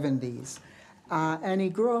 70s. And he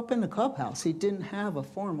grew up in the clubhouse. He didn't have a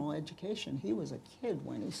formal education. He was a kid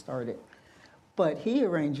when he started. But he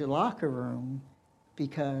arranged a locker room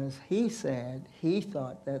because he said he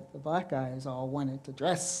thought that the black guys all wanted to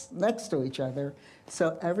dress next to each other.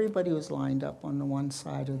 So everybody was lined up on the one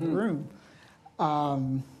side of the room.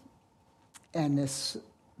 And this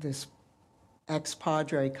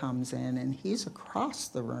ex-Padre comes in, and he's across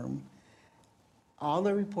the room. All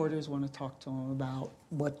the reporters want to talk to him about,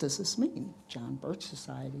 what does this mean, John Birch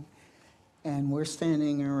Society? And we're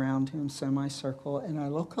standing around him, semicircle, and I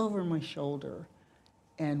look over my shoulder,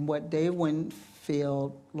 and what Dave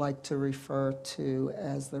Winfield liked to refer to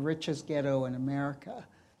as the richest ghetto in America.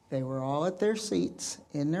 They were all at their seats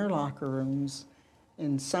in their locker rooms,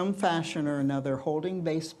 in some fashion or another, holding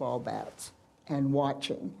baseball bats and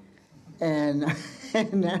watching. And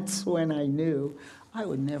that's when I knew I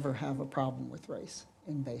would never have a problem with race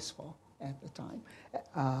in baseball at the time,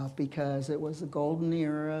 because it was the golden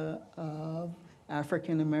era of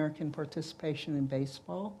African-American participation in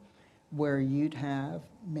baseball, where you'd have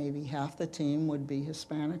maybe half the team would be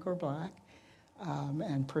Hispanic or black,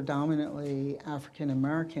 and predominantly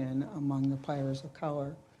African-American among the players of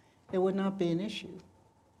color. It would not be an issue.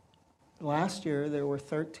 Last year, there were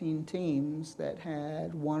 13 teams that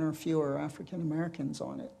had one or fewer African-Americans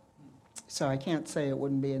on it. So I can't say it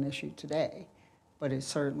wouldn't be an issue today, but it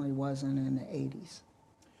certainly wasn't in the 80s.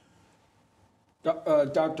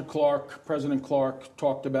 Dr. Clark, President Clark,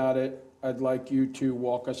 talked about it. I'd like you to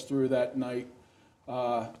walk us through that night,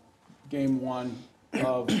 game one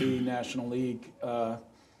of the National League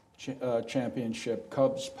championship,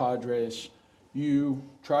 Cubs, Padres. You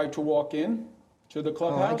tried to walk in to the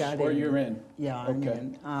clubhouse, or you're in? Yeah, I'm okay.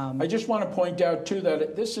 in. I just want to point out, too,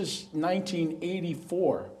 that this is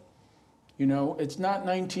 1984. You know, it's not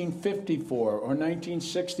 1954 or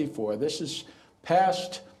 1964. This is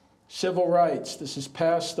past civil rights. This is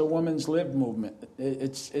past the women's lib movement.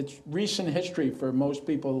 It's recent history for most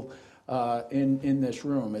people in this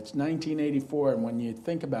room. It's 1984, and when you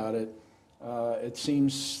think about it, it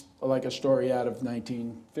seems like a story out of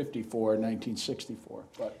 1954, 1964.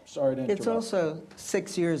 But sorry to interrupt. It's also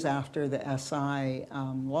 6 years after the SI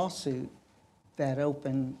lawsuit that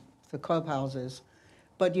opened the clubhouses.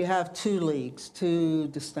 But you have two leagues, two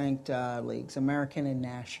distinct leagues, American and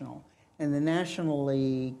National. And the National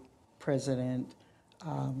League president,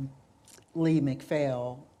 Lee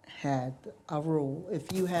McPhail, had a rule.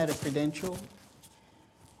 If you had a credential,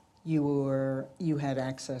 you had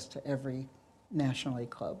access to every National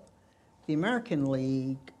League club. The American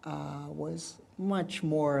League was much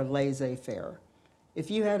more laissez-faire.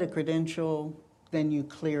 If you had a credential, then you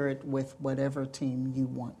clear it with whatever team you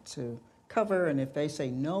want to cover, and if they say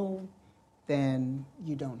no, then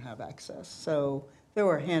you don't have access. So there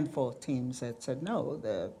were a handful of teams that said no,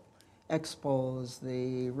 the Expos,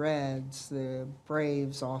 the Reds, the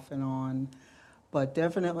Braves off and on, but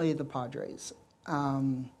definitely the Padres.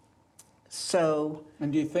 And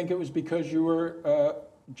do you think it was because you were,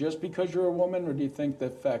 just because you're a woman, or do you think the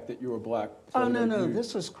fact that you were black? Oh, no,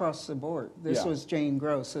 this was across the board. This was Jane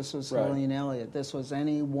Gross, this was Helene Elliott, this was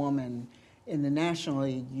any woman. In the National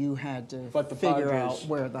League, you had to figure out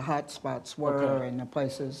where the hot spots were and the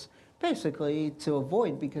places, basically to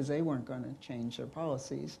avoid, because they weren't going to change their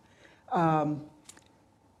policies. The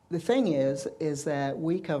thing is that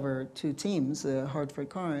we cover two teams, the Hartford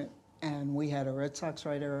Courant, and we had a Red Sox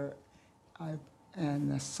writer,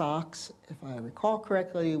 and the Sox, if I recall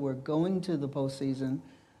correctly, were going to the postseason,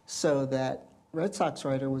 so that Red Sox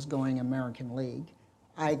writer was going American League.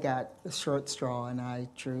 I got the short straw and I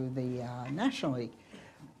drew the National League.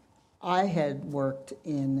 I had worked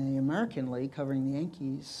in the American League covering the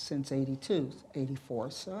Yankees since 82,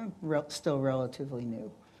 84, so I'm still relatively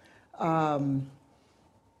new.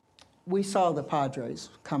 We saw the Padres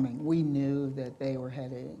coming. We knew that they were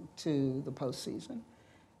heading to the postseason.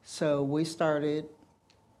 So we started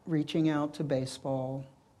reaching out to baseball.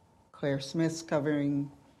 Claire Smith's covering,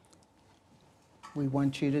 we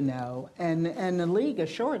want you to know. And the league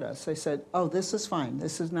assured us. They said, oh, this is fine.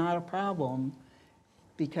 This is not a problem,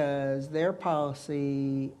 because their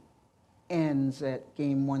policy ends at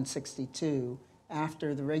game 162.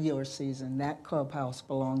 After the regular season, that clubhouse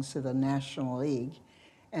belongs to the National League.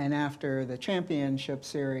 And after the championship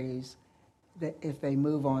series, if they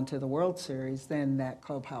move on to the World Series, then that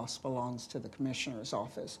clubhouse belongs to the commissioner's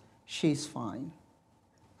office. She's fine.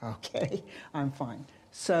 Okay, I'm fine.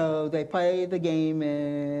 So they play the game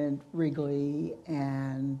in Wrigley,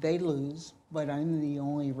 and they lose, but I'm the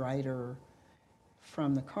only writer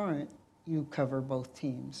from the Current. You cover both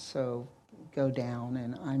teams, so go down,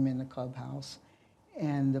 and I'm in the clubhouse.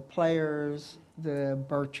 And the players, the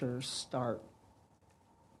Birchers, start.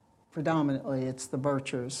 Predominantly, it's the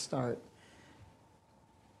Birchers start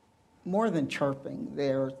more than chirping.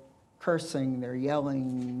 They're cursing, they're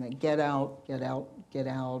yelling, they get out, get out, get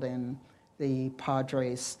out. And the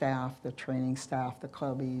Padres staff, the training staff, the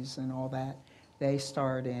clubbies and all that, they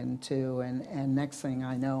start in too. And next thing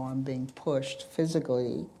I know, I'm being pushed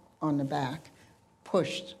physically on the back,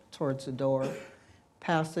 pushed towards the door.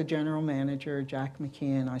 Past the general manager, Jack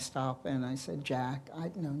McKeon, I stop and I said, Jack,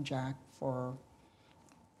 I'd known Jack for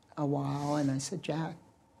a while, and I said, Jack,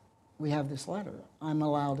 we have this letter. I'm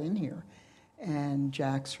allowed in here. And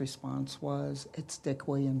Jack's response was, it's Dick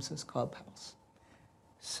Williams' clubhouse.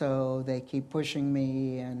 So they keep pushing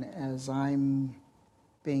me, and as I'm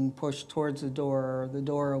being pushed towards the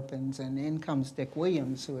door opens, and in comes Dick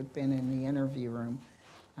Williams, who had been in the interview room.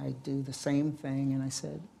 I do the same thing, and I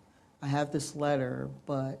said, I have this letter,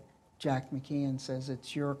 but Jack McKeon says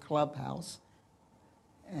it's your clubhouse.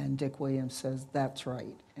 And Dick Williams says, that's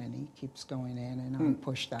right. And he keeps going in, and I'm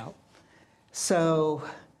pushed out. So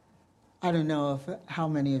I don't know how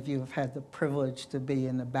many of you have had the privilege to be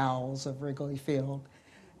in the bowels of Wrigley Field.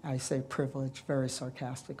 I say privilege very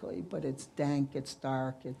sarcastically, but it's dank, it's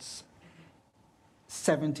dark, it's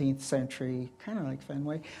 17th century, kind of like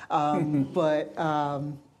Fenway.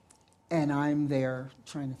 And I'm there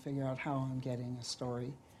trying to figure out how I'm getting a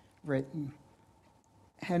story written.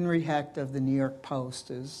 Henry Hecht of the New York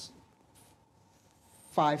Post is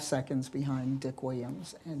 5 seconds behind Dick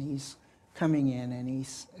Williams, and he's coming in and he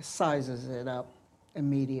sizes it up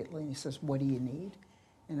immediately. He says, what do you need?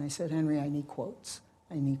 And I said, Henry, I need quotes.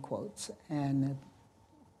 I need quotes. And the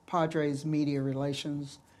Padres media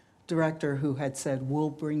relations director, who had said, we'll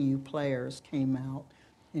bring you players, came out,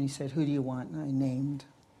 and he said, who do you want? And I named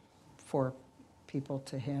 4 people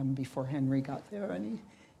to him before Henry got there,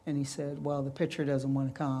 and he said, well, the pitcher doesn't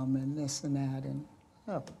want to come, and this and that, and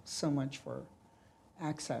so much for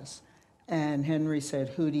access. And Henry said,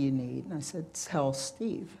 who do you need? And I said, tell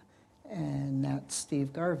Steve. And that's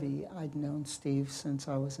Steve Garvey. I'd known Steve since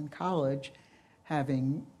I was in college,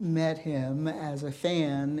 having met him as a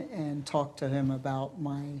fan and talked to him about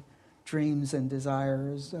my dreams and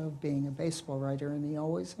desires of being a baseball writer, and he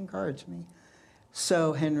always encouraged me.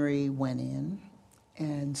 So Henry went in,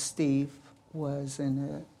 and Steve was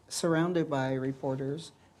surrounded by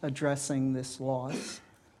reporters addressing this loss.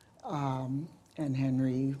 And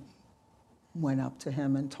Henry went up to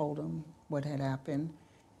him and told him what had happened.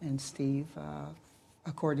 And Steve,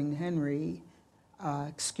 according to Henry,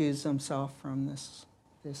 excused himself from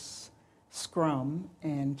this scrum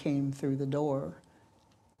and came through the door.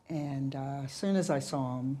 And as soon as I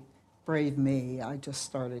saw him, brave me, I just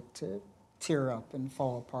started to tear up and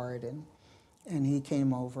fall apart. And he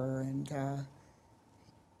came over, and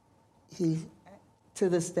he, to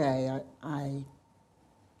this day, I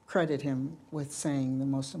credit him with saying the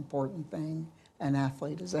most important thing an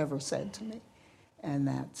athlete has ever said to me. And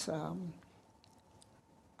that's, I'm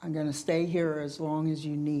going to stay here as long as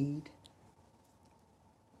you need,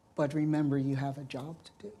 but remember you have a job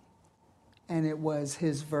to do. And it was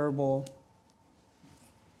his verbal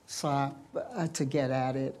slap to get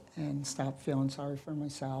at it and stop feeling sorry for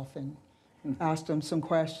myself, and asked him some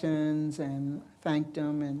questions and thanked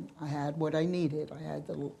him, and I had what I needed. I had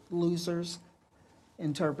the loser's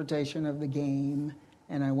interpretation of the game,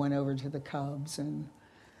 and I went over to the Cubs, and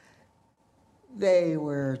they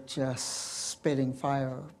were just spitting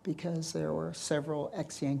fire because there were several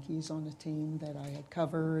ex-Yankees on the team that I had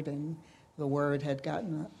covered, and the word had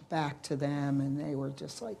gotten back to them, and they were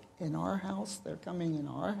just like, in our house? They're coming in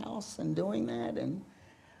our house and doing that? And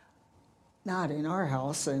not in our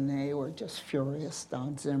house. And they were just furious,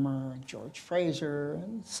 Don Zimmer and George Fraser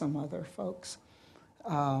and some other folks.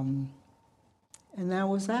 And that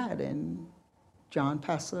was that. And John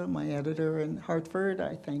Pessa, my editor in Hartford,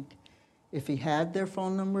 I think if he had their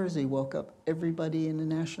phone numbers, he woke up everybody in the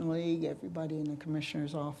National League, everybody in the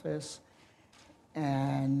commissioner's office.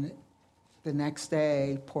 And the next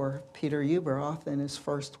day, poor Peter Ueberroth, in his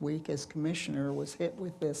first week as commissioner, was hit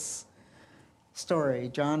with this story.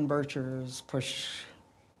 John Bircher's pushed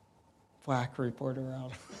black reporter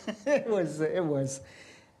out. It was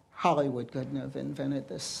Hollywood couldn't have invented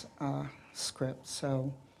this script.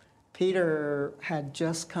 So Peter had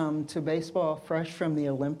just come to baseball fresh from the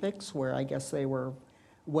Olympics, where I guess they were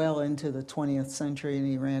well into the 20th century, and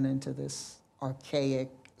he ran into this archaic,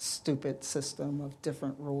 stupid system of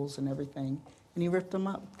different rules and everything, and he ripped them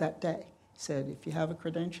up that day. He said, if you have a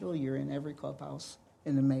credential, you're in every clubhouse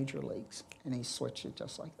in the major leagues, and he switched it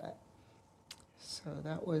just like that. So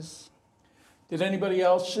that was... Did anybody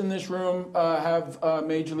else in this room have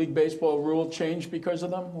Major League Baseball rule change because of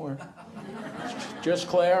them, or just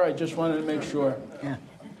Claire? I just wanted to make sure. Yeah.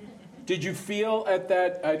 Did you feel at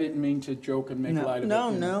that, I didn't mean to joke and make light of it.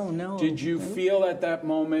 No. Did you feel at that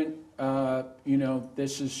moment,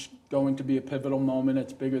 this is going to be a pivotal moment,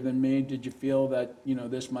 it's bigger than me? Did you feel that,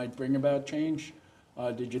 this might bring about change?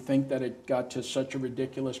 Did you think that it got to such a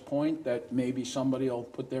ridiculous point that maybe somebody will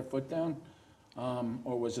put their foot down?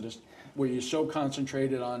 Or were you so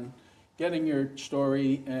concentrated on getting your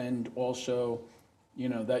story and also,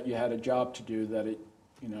 that you had a job to do that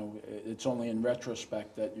it's only in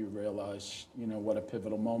retrospect that you realize, what a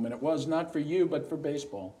pivotal moment it was, not for you, but for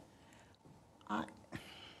baseball?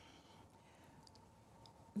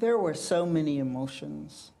 There were so many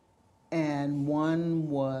emotions, and one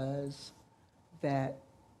was that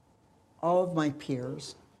all of my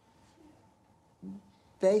peers,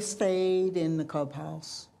 they stayed in the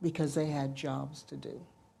clubhouse because they had jobs to do,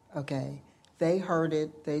 okay? They heard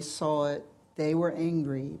it, they saw it, they were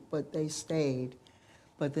angry, but they stayed.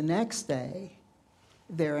 But the next day,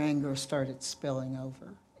 their anger started spilling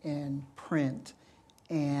over in print,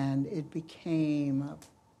 and it became a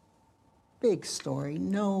big story.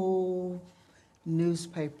 No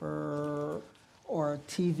newspaper or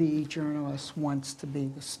TV journalist wants to be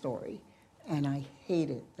the story, and I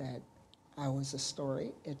hated that I was a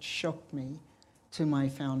story. It shook me to my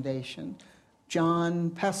foundation. John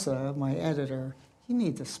Pessa, my editor, you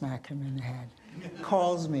need to smack him in the head,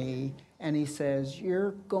 calls me and he says,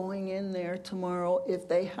 you're going in there tomorrow if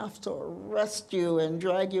they have to arrest you and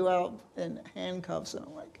drag you out in handcuffs. And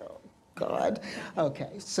I'm like, oh, God.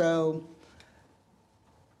 Okay, so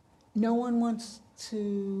no one wants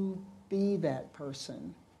to be that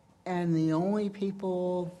person. And the only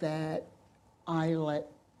people that I let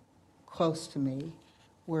close to me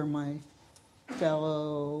were my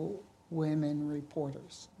fellow women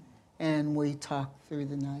reporters. And we talked through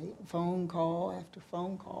the night, phone call after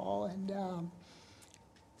phone call, and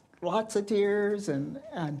lots of tears, and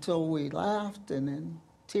until we laughed, and then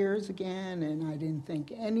tears again, and I didn't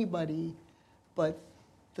think anybody but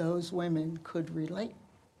those women could relate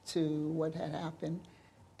to what had happened,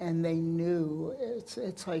 and they knew.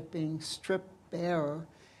 It's like being stripped bare,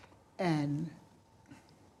 and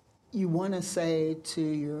you want to say to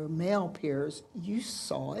your male peers, you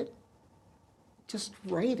saw it, just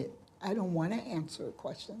write it. I don't want to answer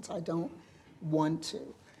questions. I don't want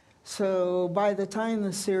to. So by the time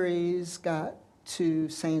the series got to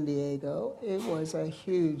San Diego, it was a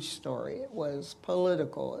huge story. It was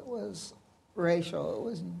political, it was racial, it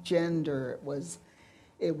was gender,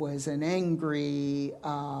 it was an angry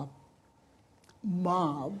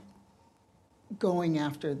mob going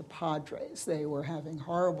after the Padres. They were having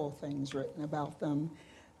horrible things written about them.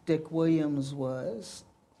 Dick Williams was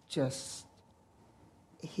just,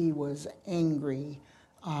 he was angry.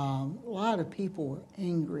 A lot of people were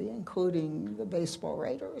angry, including the baseball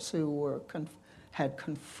writers who were had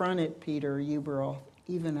confronted Peter Ueberroth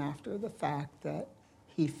even after the fact that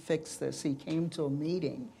he fixed this. He came to a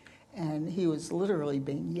meeting and he was literally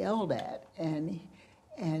being yelled at, and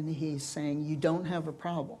he's saying, you don't have a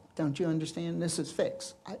problem. Don't you understand? This is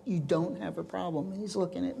fixed. You don't have a problem. And he's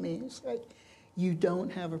looking at me. He's like, you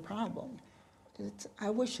don't have a problem. I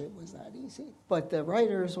wish it was that easy. But the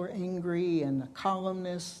writers were angry, and the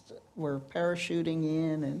columnists were parachuting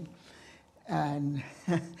in, and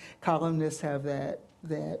columnists have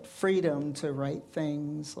that freedom to write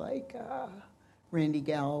things like Randy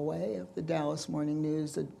Galloway of the Dallas Morning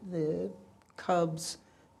News. The Cubs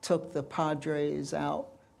took the Padres out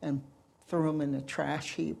and threw them in the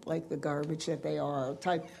trash heap like the garbage that they are,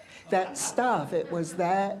 type that stuff. It was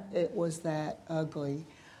that ugly.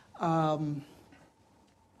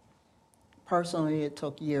 Personally, it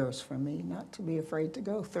took years for me not to be afraid to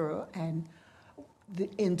go through and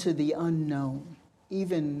into the unknown.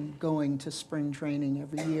 Even going to spring training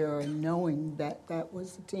every year and knowing that that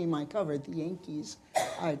was the team I covered, the Yankees,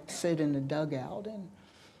 I'd sit in the dugout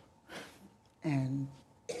and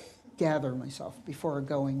gather myself before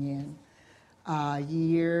going in.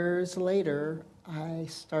 Years later, I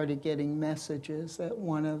started getting messages that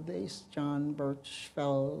one of these John Birch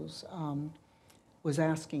fellows was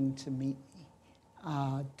asking to meet me.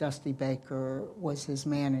 Dusty Baker was his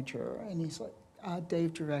manager, and he's like,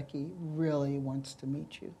 Dave Jarecki really wants to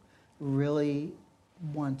meet you, really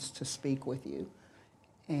wants to speak with you.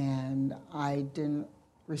 And I didn't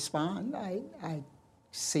respond. I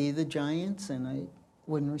see the Giants, and I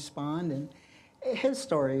wouldn't respond. And his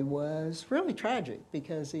story was really tragic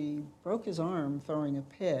because he broke his arm throwing a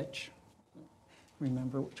pitch.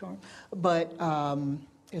 Remember which arm? But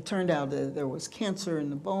it turned out that there was cancer in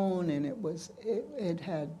the bone, and it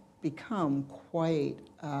had become quite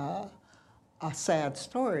a sad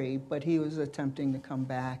story, but he was attempting to come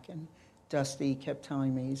back, and Dusty kept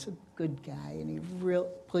telling me he's a good guy, and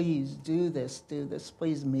please do this,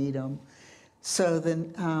 please meet him. So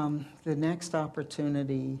then the next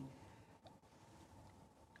opportunity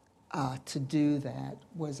to do that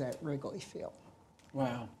was at Wrigley Field.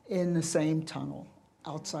 Wow. In the same tunnel,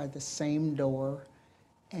 outside the same door,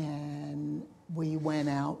 and we went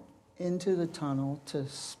out into the tunnel to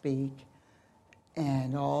speak.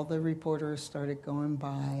 And all the reporters started going by,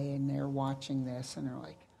 and they're watching this, and they're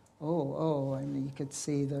like, oh, and you could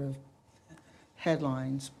see the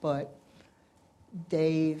headlines. But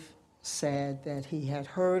Dave said that he had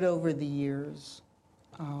heard over the years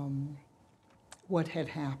what had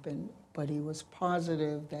happened, but he was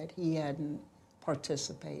positive that he hadn't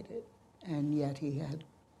participated, and yet he had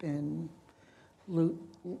been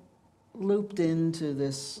looped into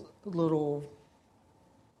this little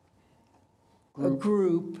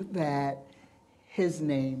group that his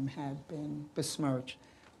name had been besmirched.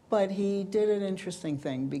 But he did an interesting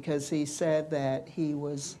thing because he said that he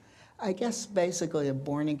was, I guess, basically a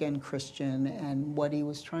born-again Christian, and what he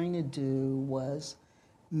was trying to do was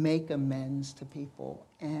make amends to people.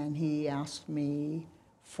 And he asked me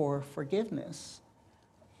for forgiveness,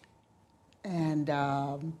 and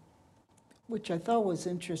which I thought was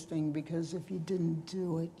interesting because if you didn't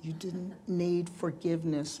do it, you didn't need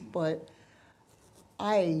forgiveness. But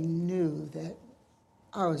I knew that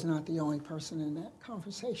I was not the only person in that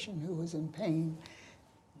conversation who was in pain.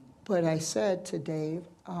 But I said to Dave,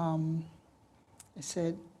 I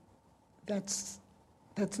said, that's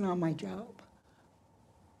not my job.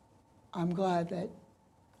 I'm glad that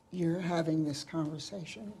you're having this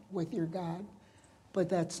conversation with your God, but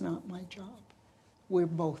that's not my job. We're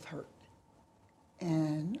both hurt,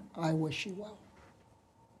 and I wish you well.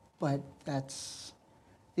 But that's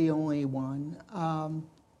the only one.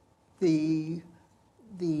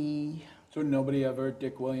 So nobody ever,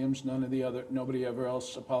 Dick Williams, nobody ever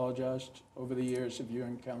else apologized over the years if you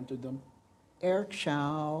encountered them? Eric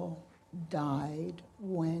Shaw died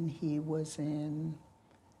when he was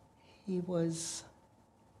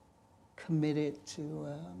committed to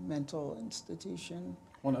a mental institution.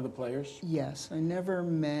 One of the players? Yes, I never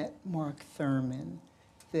met Mark Thurman.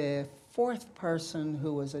 The fourth person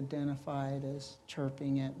who was identified as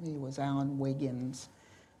chirping at me was Alan Wiggins,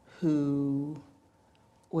 who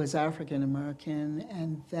was African American,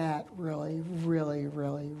 and that really, really,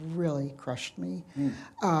 really, really crushed me.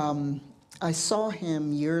 I saw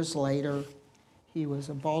him years later. He was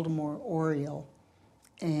a Baltimore Oriole,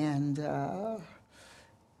 and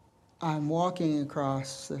I'm walking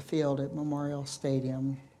across the field at Memorial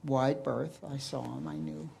Stadium, wide berth. I saw him, I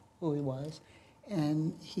knew who he was,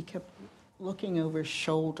 and he kept looking over his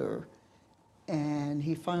shoulder, and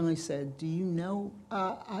he finally said, do you know,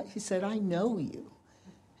 he said, I know you.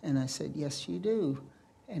 And I said, yes, you do.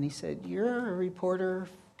 And he said, you're a reporter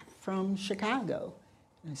from Chicago.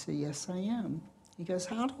 And I said, yes, I am. He goes,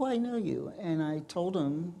 how do I know you? And I told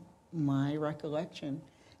him my recollection.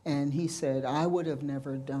 And he said, I would have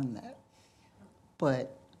never done that.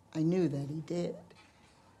 But I knew that he did.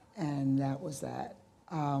 And that was that.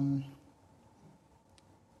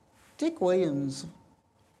 Dick Williams,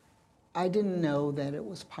 I didn't know that it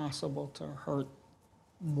was possible to hurt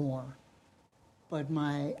more. But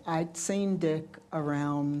I'd seen Dick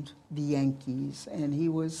around the Yankees, and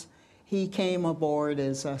he came aboard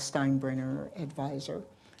as a Steinbrenner advisor.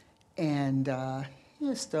 And he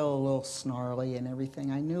was still a little snarly and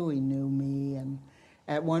everything. I knew he knew me, and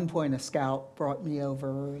At one point, a scout brought me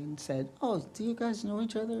over and said, "Oh, do you guys know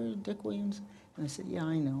each other, Dick Williams?" And I said, "Yeah,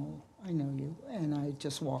 I know you." And I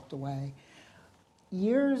just walked away.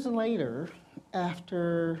 Years later,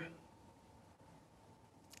 after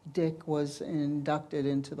Dick was inducted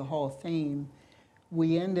into the Hall of Fame,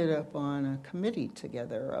 we ended up on a committee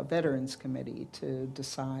together, a veterans committee, to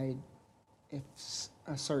decide if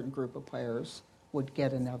a certain group of players would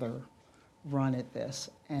get another run at this.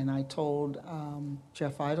 And I told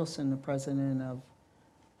Jeff Idelson, the president of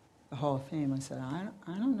the Hall of Fame, I said, I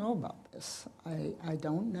don't know about this. I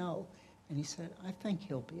don't know. And he said, "I think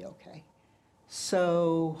he'll be okay."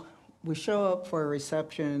 So we show up for a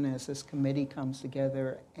reception as this committee comes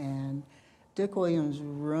together, and Dick Williams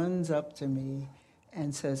runs up to me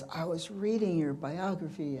and says, "I was reading your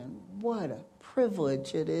biography, and what a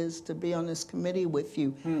privilege it is to be on this committee with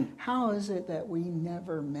you. How is it that we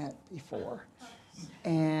never met before?"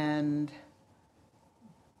 And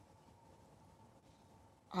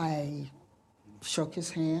I shook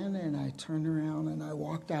his hand, and I turned around, and I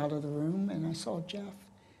walked out of the room, and I saw Jeff.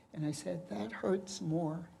 And I said, "That hurts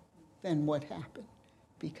more than what happened,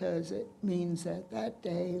 because it means that that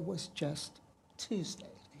day was just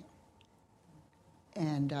Tuesday to him."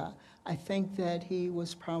 And I think that he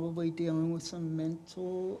was probably dealing with some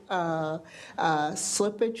mental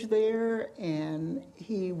slippage there, and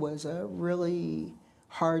he was a really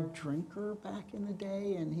hard drinker back in the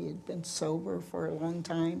day, and he had been sober for a long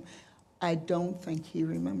time. I don't think he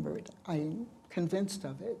remembered. I'm convinced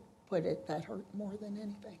of it, but that hurt more than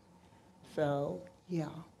anything. So, yeah.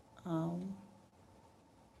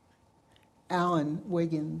 Alan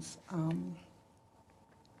Wiggins,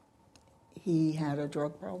 he had a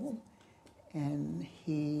drug problem, and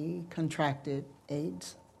he contracted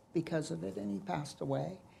AIDS because of it, and he passed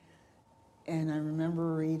away. And I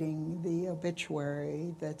remember reading the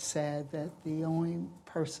obituary that said that the only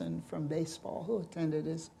person from baseball who attended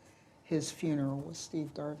his funeral was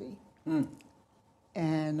Steve Garvey.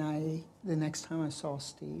 And the next time I saw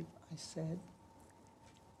Steve, I said,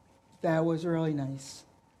 "That was really nice.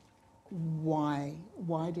 Why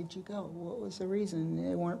did you go? What was the reason?"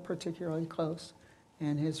 They weren't particularly close.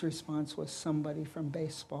 And his response was, "Somebody from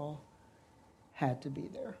baseball had to be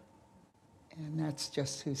there." And that's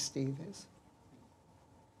just who Steve is.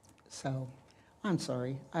 So, I'm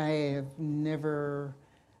sorry. I have never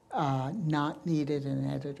not needed an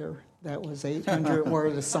editor. That was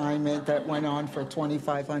 800-word assignment that went on for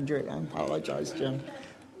 2,500. I apologize, Jim.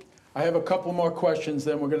 I have a couple more questions,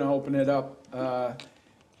 then we're going to open it up.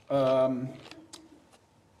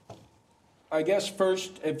 I guess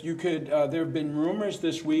first, if you could, there have been rumors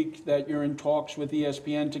this week that you're in talks with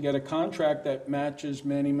ESPN to get a contract that matches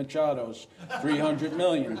Manny Machado's, $300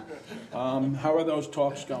 million. How are those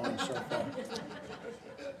talks going so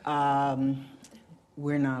far?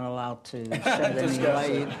 We're not allowed to shed any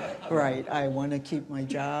light. Right. I want to keep my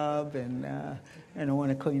job, and I want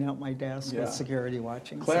to clean out my desk with security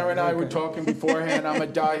watching. Claire and I were talking beforehand. I'm a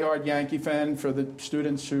diehard Yankee fan. For the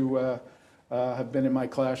students who have been in my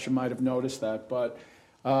class, you might have noticed that. But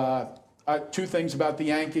two things about the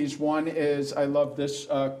Yankees. One is I love this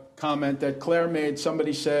comment that Claire made.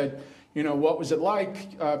 Somebody said, you know, what was it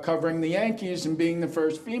like covering the Yankees and being the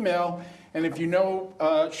first female? And if you know,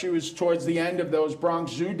 she was towards the end of those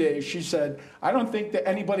Bronx Zoo days. She said, I don't think that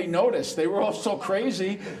anybody noticed. They were all so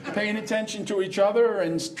crazy, paying attention to each other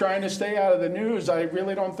and trying to stay out of the news. I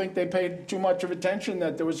really don't think they paid too much of attention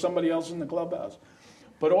that there was somebody else in the clubhouse.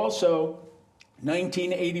 But also,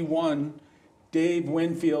 1981, Dave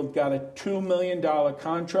Winfield got a $2 million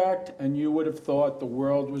contract, and you would have thought the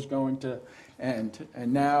world was going to end.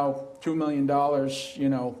 And now, $2 million, you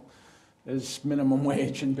know, is minimum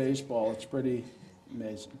wage in baseball. It's pretty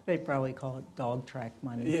amazing. They probably call it dog track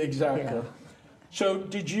money. Yeah, exactly. Yeah. So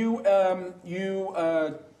did you,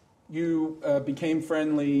 you became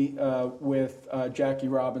friendly with Jackie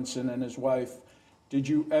Robinson and his wife. Did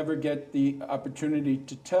you ever get the opportunity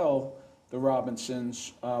to tell the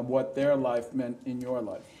Robinsons what their life meant in your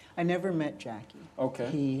life? I never met Jackie. Okay.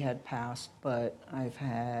 He had passed, but I've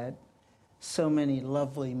had so many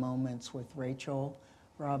lovely moments with Rachel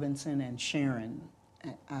Robinson and Sharon.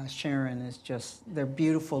 Sharon is just their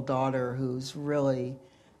beautiful daughter who's really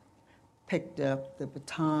picked up the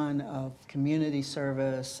baton of community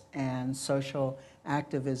service and social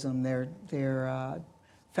activism. Their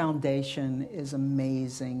foundation is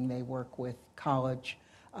amazing. They work with college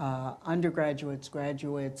undergraduates,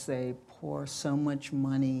 graduates. They pour so much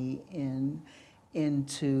money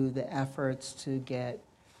into the efforts to get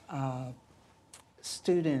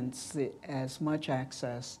students as much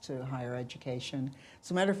access to higher education.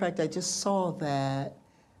 As a matter of fact, I just saw that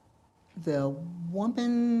The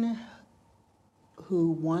woman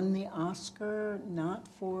who won the Oscar, not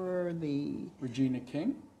for the, Regina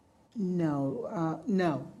King?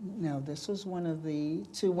 no, this was one of the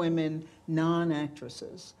two women,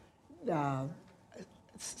 non-actresses.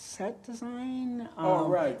 Set design?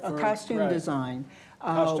 Right, A for- costume right. design.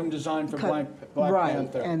 Costume design for Black right,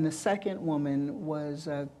 Panther. and the second woman was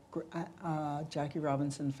a Jackie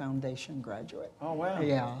Robinson Foundation graduate. Oh, wow.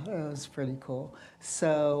 Yeah, it was pretty cool.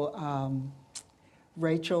 So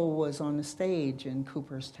Rachel was on the stage in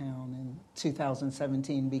Cooperstown in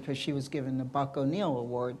 2017 because she was given the Buck O'Neill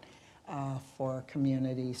Award for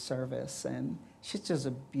community service. And she's just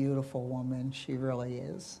a beautiful woman. She really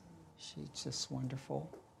is. She's just wonderful.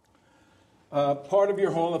 Part of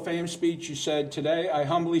your Hall of Fame speech, you said, "Today I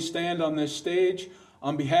humbly stand on this stage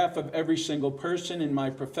on behalf of every single person in my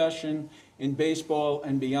profession, in baseball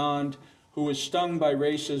and beyond, who is stung by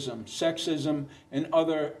racism, sexism, and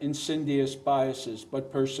other insidious biases,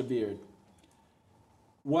 but persevered."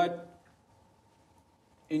 What,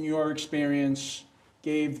 in your experience,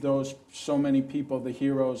 gave those so many people, the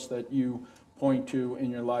heroes that you point to in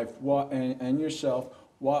your life, and yourself,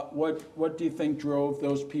 what do you think drove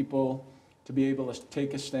those people to be able to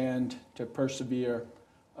take a stand, to persevere,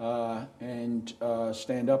 and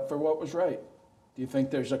stand up for what was right? Do you think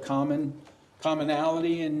there's a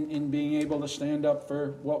commonality in being able to stand up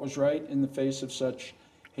for what was right in the face of such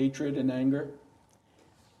hatred and anger?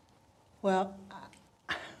 Well,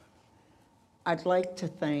 I'd like to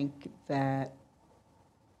think that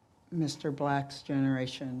Mr. Black's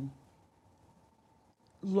generation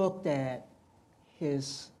looked at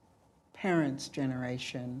his parents'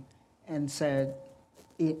 generation and said,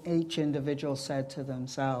 each individual said to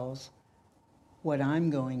themselves, what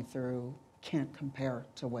I'm going through can't compare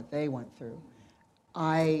to what they went through.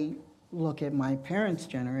 I look at my parents'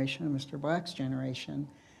 generation, Mr. Black's generation,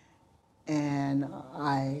 and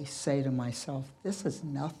I say to myself, this is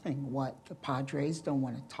nothing. What, the Padres don't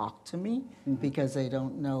want to talk to me because they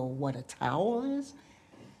don't know what a towel is?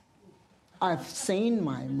 I've seen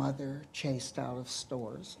my mother chased out of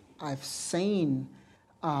stores. I've seen,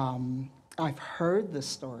 I've heard the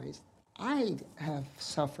stories. I have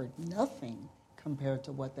suffered nothing compared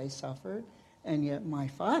to what they suffered, and yet my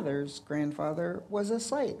father's grandfather was a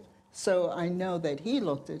slave. So I know that he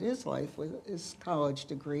looked at his life with his college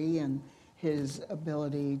degree and his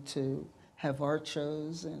ability to have art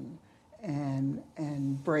shows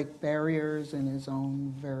and break barriers in his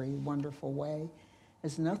own very wonderful way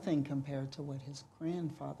is nothing compared to what his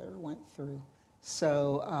grandfather went through.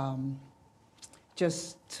 So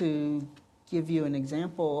just to give you an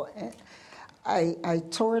example, I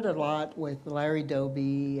toured a lot with Larry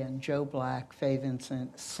Doby and Joe Black, Faye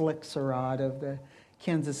Vincent, Slick Surratt of the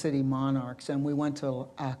Kansas City Monarchs, and we went to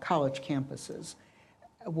college campuses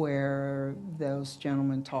where those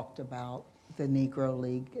gentlemen talked about the Negro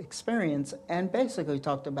League experience and basically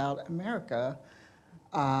talked about America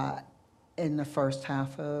in the first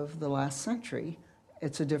half of the last century.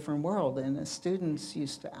 It's a different world, and the students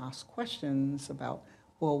used to ask questions about,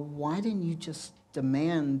 well, why didn't you just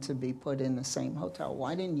demand to be put in the same hotel?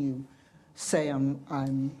 Why didn't you say,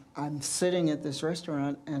 I'm sitting at this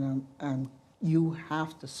restaurant and you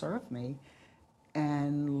have to serve me?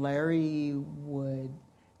 And Larry would,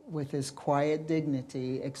 with his quiet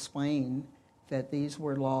dignity, explain that these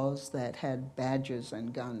were laws that had badges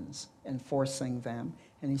and guns enforcing them.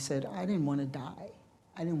 And he said, I didn't want to die.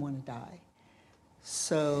 I didn't want to die.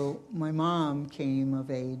 So my mom came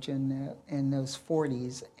of age in those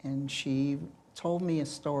 40s, and she told me a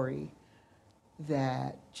story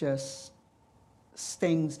that just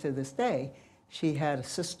stings to this day. She had a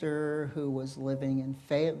sister who was living in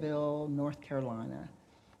Fayetteville, North Carolina,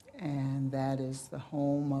 and that is the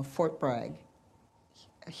home of Fort Bragg.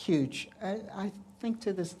 Huge, I think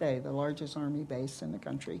to this day, the largest Army base in the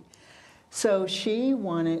country. So she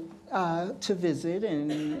wanted to visit,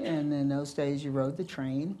 and in those days you rode the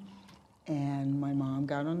train, and my mom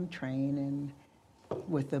got on the train and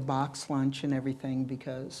with the box lunch and everything,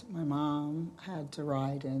 because my mom had to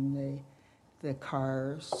ride in the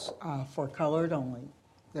cars for colored only.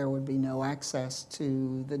 There would be no access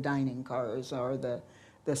to the dining cars or the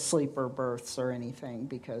sleeper berths or anything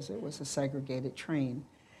because it was a segregated train.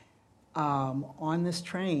 On this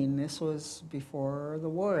train, this was before the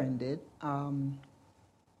war ended,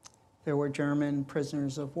 there were German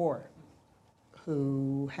prisoners of war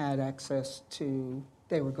who had access to,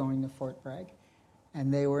 they were going to Fort Bragg,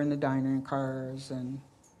 and they were in the dining cars and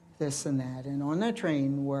this and that. And on that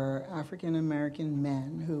train were African-American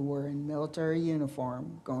men who were in military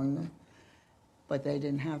uniform but they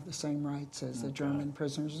didn't have the same rights as the German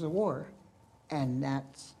prisoners of war. And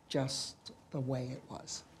that's just the way it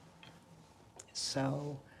was.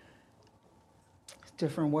 So,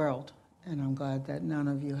 different world, and I'm glad that none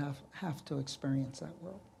of you have to experience that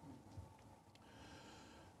world.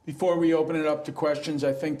 Before we open it up to questions,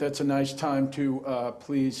 I think that's a nice time to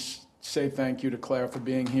please say thank you to Claire for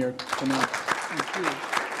being here tonight. Thank you.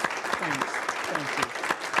 Thanks. Thank you.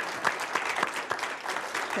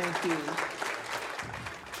 Thank you.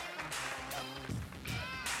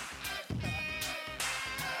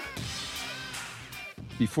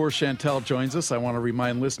 Before Chantel joins us, I want to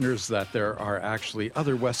remind listeners that there are actually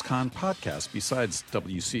other WestConn podcasts besides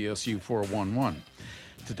WCSU 411.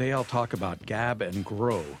 Today I'll talk about Gab and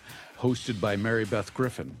Grow, hosted by Mary Beth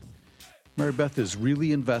Griffin. Mary Beth is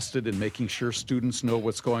really invested in making sure students know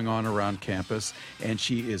what's going on around campus, and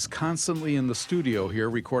she is constantly in the studio here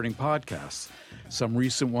recording podcasts. Some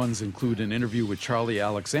recent ones include an interview with Charlie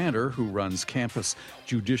Alexander, who runs Campus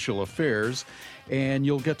Judicial Affairs, and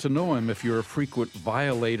you'll get to know him if you're a frequent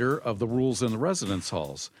violator of the rules in the residence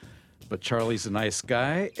halls. But Charlie's a nice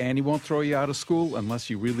guy, and he won't throw you out of school unless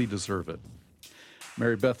you really deserve it.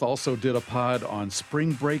 Mary Beth also did a pod on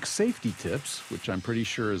spring break safety tips, which I'm pretty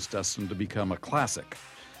sure is destined to become a classic.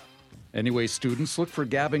 Anyway, students, look for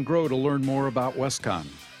Gab and Grow to learn more about WestConn.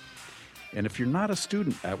 And if you're not a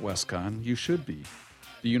student at WestConn, you should be.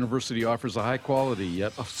 The university offers a high-quality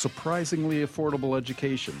yet a surprisingly affordable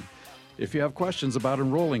education. If you have questions about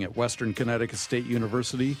enrolling at Western Connecticut State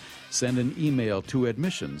University, send an email to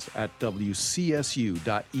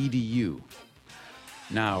admissions@wcsu.edu.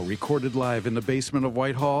 Now, recorded live in the basement of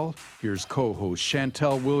Whitehall, here's co-host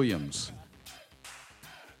Chantel Williams.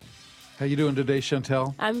 How you doing today,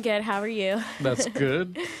 Chantel? I'm good. How are you? That's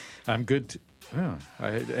good. I'm good.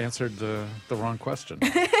 I answered the wrong question.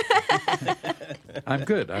 I'm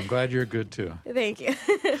good. I'm glad you're good, too. Thank you.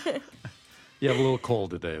 You have a little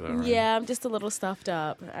cold today, though, right? Yeah, I'm just a little stuffed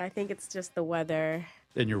up. I think it's just the weather.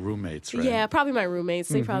 And your roommates, right? Yeah, probably my roommates.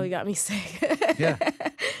 They probably got me sick. Yeah.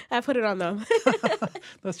 I put it on them.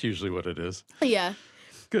 That's usually what it is. Yeah.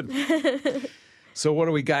 Good. So what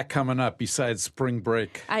do we got coming up besides spring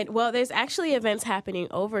break? Well, there's actually events happening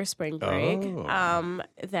over spring break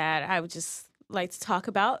that I would just like to talk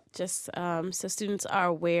about, just so students are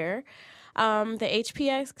aware. The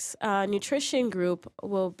HPX Nutrition Group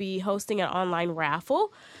will be hosting an online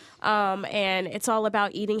raffle. And it's all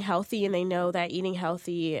about eating healthy, and they know that eating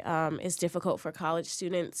healthy is difficult for college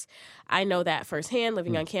students. I know that firsthand,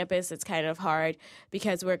 living on campus. It's kind of hard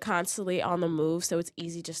because we're constantly on the move, so it's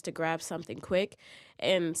easy just to grab something quick.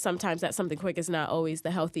 And sometimes that something quick is not always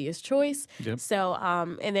the healthiest choice. Yep. So,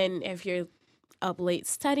 and then if you're up late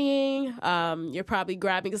studying, you're probably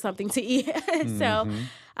grabbing something to eat. So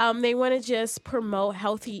they want to just promote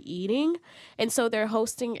healthy eating. And so they're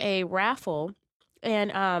hosting a raffle.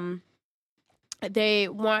 And they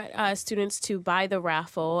want students to buy the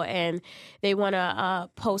raffle, and they want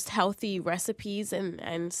to post healthy recipes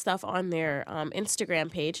and stuff on their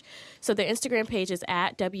Instagram page. So their Instagram page is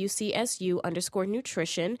at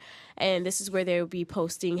WCSU_nutrition, and this is where they will be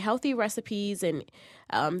posting healthy recipes, and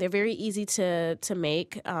they're very easy to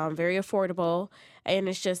make, very affordable, and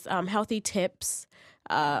it's just healthy tips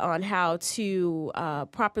on how to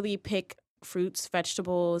properly pick fruits,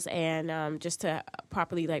 vegetables, and just to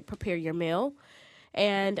properly prepare your meal.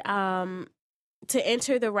 And to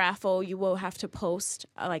enter the raffle, you will have to post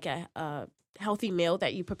a healthy meal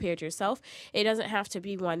that you prepared yourself. It doesn't have to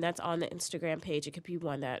be one that's on the Instagram page. It could be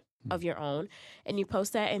one that of your own, and you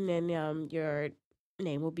post that, and then your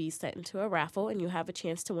name will be sent into a raffle, and you have a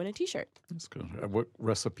chance to win a T-shirt. That's good. What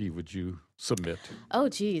recipe would you submit? Oh,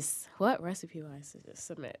 geez, what recipe would I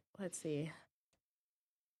submit? Let's see.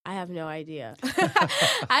 I have no idea.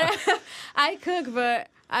 I cook, but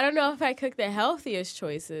I don't know if I cook the healthiest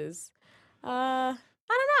choices. I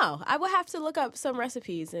don't know. I would have to look up some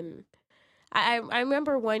recipes. And I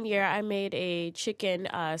remember one year I made a chicken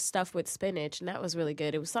stuffed with spinach, and that was really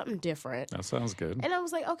good. It was something different. That sounds good. And I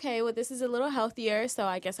was like, okay, well, this is a little healthier, so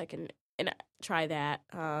I guess I can try that.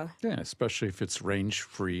 Yeah, especially if it's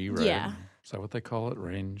range-free, right? Yeah. Is that what they call it?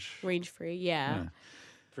 Range-free, yeah.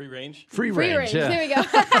 Free range? Free range, yeah. There we go.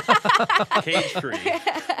 Cage-free.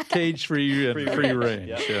 Cage-free and free range,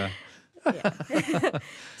 yeah.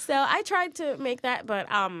 So I tried to make that, but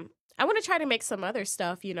I want to try to make some other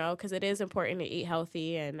stuff, because it is important to eat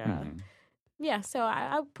healthy. And so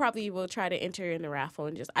I probably will try to enter in the raffle.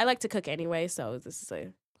 And I like to cook anyway, so this is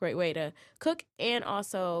a great way to cook and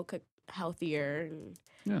also cook healthier and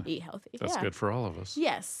eat healthy. That's good for all of us.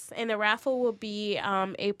 Yes, and the raffle will be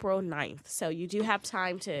April 9th. So you do have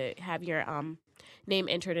time to have your name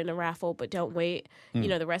entered in the raffle, but don't wait.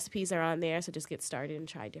 The recipes are on there, so just get started and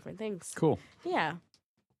try different things. Cool. Yeah.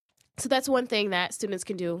 So that's one thing that students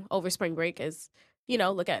can do over spring break is,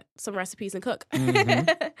 look at some recipes and cook.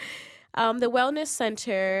 The Wellness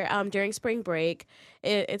Center during spring break,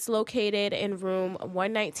 it's located in room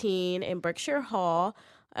 119 in Berkshire Hall,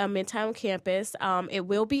 Midtown campus. It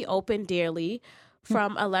will be open daily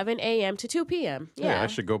from 11 a.m. to 2 p.m. Yeah, I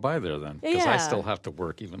should go by there then, because I Yeah. still have to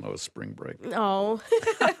work even though it's spring break. Oh,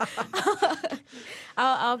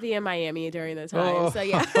 I'll be in Miami during the time. So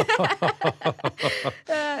yeah.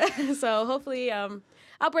 So hopefully,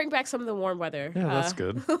 I'll bring back some of the warm weather. Yeah, that's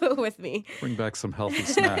good. With me. Bring back some healthy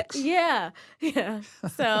snacks. Yeah.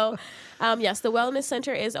 So, yes, the Wellness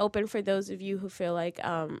Center is open for those of you who feel like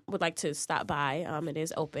would like to stop by. It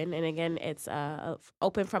is open, and again, it's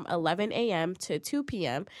open from 11 a.m. to 2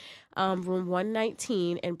 p.m. Room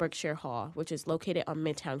 119 in Berkshire Hall, which is located on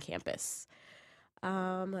Midtown campus.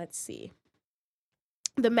 Let's see.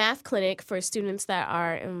 The math clinic for students that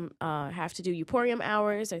are have to do Euporium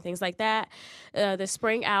hours or things like that. The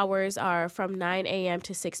spring hours are from 9 a.m.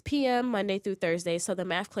 to 6 p.m. Monday through Thursday, so the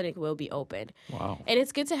math clinic will be open. Wow. And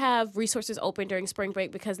it's good to have resources open during spring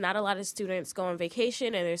break because not a lot of students go on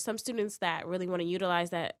vacation, and there's some students that really want to utilize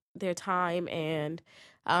their time and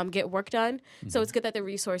get work done. So it's good that the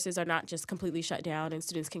resources are not just completely shut down and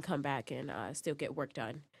students can come back and still get work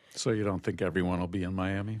done. So you don't think everyone will be in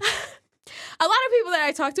Miami? A lot of people that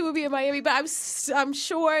I talk to will be in Miami, but I'm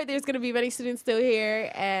sure there's going to be many students still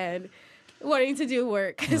here and wanting to do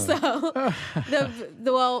work. So,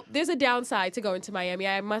 there's a downside to going to Miami.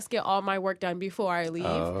 I must get all my work done before I leave.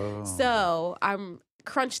 Oh. So I'm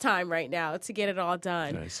crunch time right now to get it all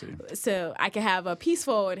done. I see. So I can have a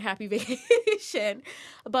peaceful and happy vacation.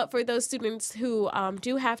 But for those students who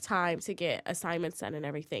do have time to get assignments done and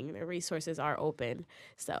everything, the resources are open.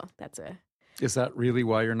 So that's a... Is that really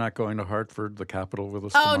why you're not going to Hartford, the capital, with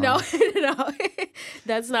us Oh, tomorrow? no.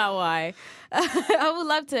 That's not why. I would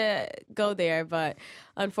love to go there, but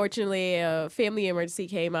unfortunately, a family emergency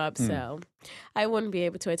came up, so I wouldn't be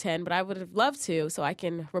able to attend, but I would have loved to so I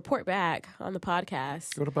can report back on the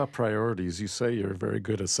podcast. What about priorities? You say you're very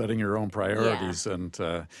good at setting your own priorities, and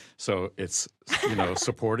so it's,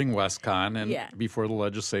 supporting WestCon and Yeah. before the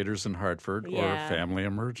legislators in Hartford Yeah. or family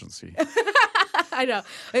emergency. I know.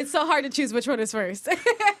 It's so hard to choose which one is first.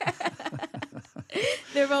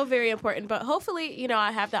 They're both very important, but hopefully,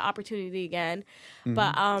 I have the opportunity again.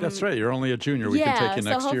 But That's right. You're only a junior. We can take you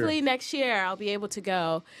next so hopefully year. next year I'll be able to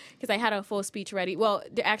go because I had a full speech ready. Well,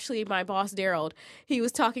 actually, my boss Daryl, he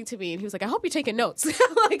was talking to me and he was like, "I hope you're taking notes."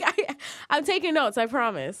 I'm taking notes. I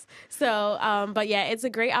promise. So, but yeah, it's a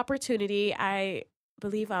great opportunity. I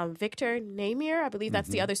believe Victor Namier. I believe that's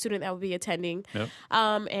the other student that will be attending. Yep.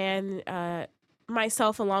 And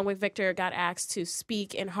myself, along with Victor, got asked to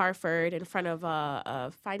speak in Hartford in front of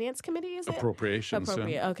a finance committee, is it? Appropriations. yeah.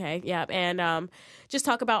 Appropriate. Okay, yeah. And just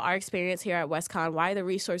talk about our experience here at WestCon, why the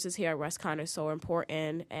resources here at WestCon are so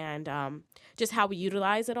important, and just how we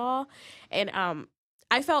utilize it all. And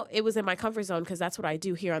I felt it was in my comfort zone because that's what I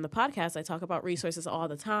do here on the podcast. I talk about resources all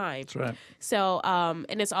the time. That's right. So,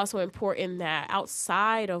 and it's also important that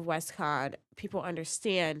outside of WestCon, people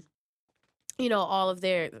understand, all of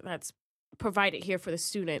that's provided here for the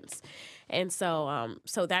students. And so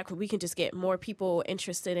so that we can just get more people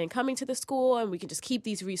interested in coming to the school, and we can just keep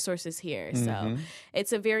these resources here. So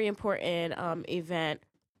it's a very important event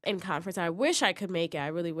and conference. I wish I could make it. I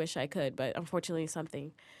really wish I could, but unfortunately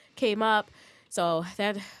something came up. So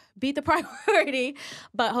that beat the priority.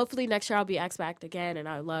 But hopefully next year I'll be asked back again, and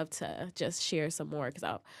I'd love to just share some more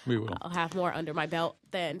because We will. I'll have more under my belt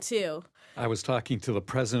then too. I was talking to the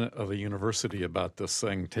president of the university about this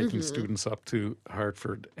thing, taking students up to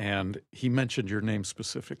Hartford, and he mentioned your name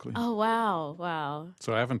specifically. Oh, wow.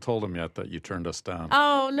 So I haven't told him yet that you turned us down.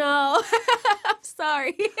 Oh, no. I'm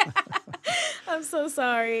sorry. I'm so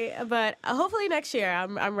sorry. But hopefully next year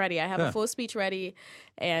I'm ready. I have a full speech ready,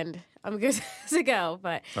 and I'm good to go.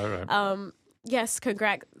 But All right. yes,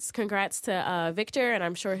 congrats to Victor, and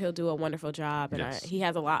I'm sure he'll do a wonderful job. And Yes. he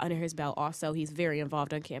has a lot under his belt also. He's very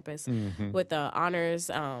involved on campus with the honors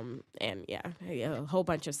and, a whole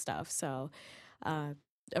bunch of stuff. So a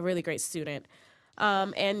really great student.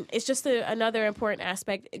 And it's just another important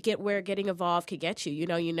aspect, where getting involved could get you.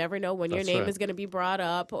 You never know when your That's name right. is going to be brought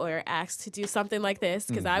up or asked to do something like this,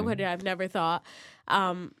 because I would have never thought.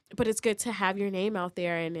 But it's good to have your name out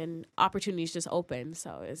there and opportunities just open.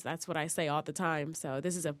 So that's what I say all the time. So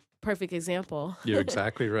this is a perfect example. You're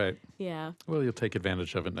exactly right. Yeah. Well, you'll take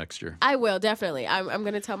advantage of it next year. I will, definitely. I'm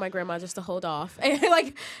going to tell my grandma just to hold off.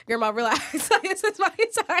 And Grandma, relax. This is my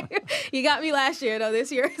time. You got me last year. No,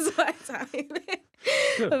 this year is my time.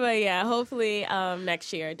 But yeah, hopefully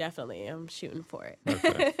next year, definitely. I'm shooting for it.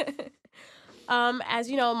 Okay. As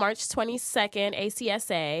you know, March 22nd,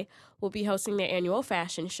 ACSA will be hosting their annual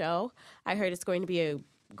fashion show. I heard it's going to be a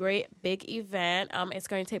great big event. It's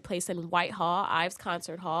going to take place in Whitehall, Ives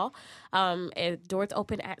Concert Hall. Doors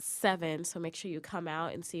open at 7, so make sure you come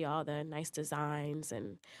out and see all the nice designs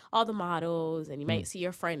and all the models, and you might see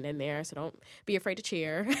your friend in there, so don't be afraid to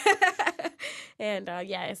cheer. And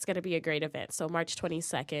yeah, it's going to be a great event. So March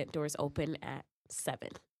 22nd, doors open at 7.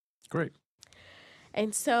 Great.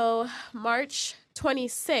 And so March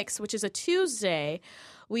 26th, which is a Tuesday,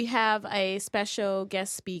 we have a special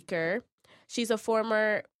guest speaker. She's a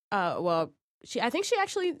former, I think she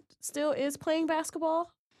actually still is playing basketball.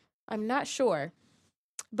 I'm not sure.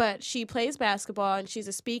 But she plays basketball and she's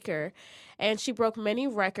a speaker. And she broke many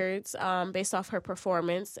records based off her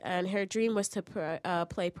performance. And her dream was to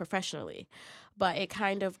play professionally. But it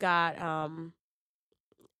kind of got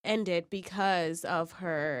ended because of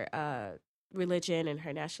her religion and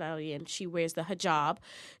her nationality, and she wears the hijab.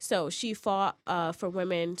 So she fought for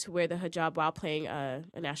women to wear the hijab while playing a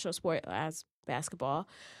national sport as basketball,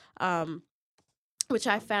 which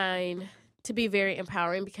I find to be very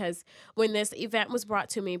empowering, because when this event was brought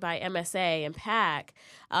to me by MSA and PAC,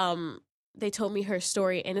 they told me her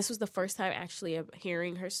story, and this was the first time actually of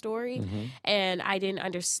hearing her story, and I didn't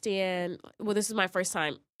understand. Well, this is my first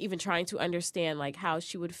time even trying to understand like how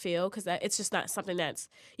she would feel, because it's just not something that's,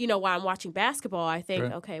 while I'm watching basketball, I think,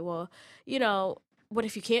 Right. okay, well, what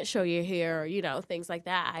if you can't show your hair, or, things like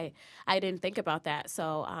that. I didn't think about that.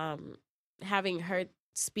 So having her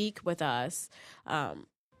speak with us,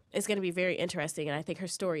 it's going to be very interesting, and I think her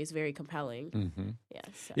story is very compelling. Yeah,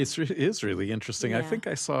 so. It is really interesting. I Yeah. think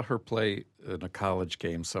I saw her play in a college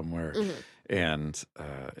game somewhere, and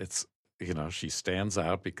it's, she stands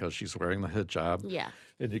out because she's wearing the hijab, Yeah.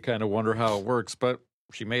 and you kind of wonder how it works, but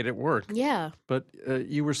she made it work. Yeah. But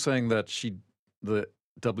you were saying that the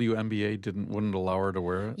WNBA wouldn't allow her to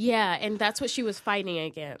wear it? Yeah, and that's what she was fighting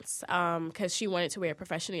against, because she wanted to wear it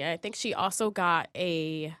professionally. And I think she also got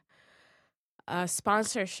a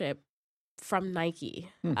sponsorship from Nike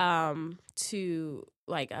to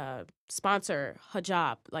like sponsor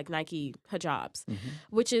hijab, like Nike hijabs,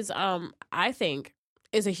 which is I think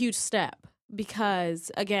is a huge step,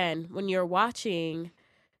 because again, when you're watching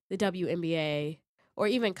the WNBA or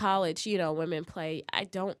even college, women play, I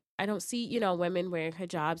don't see, women wearing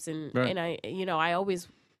hijabs, and Right. and I always,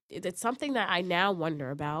 it's something that I now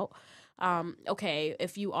wonder about. Okay,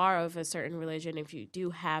 if you are of a certain religion, if you do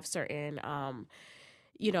have certain,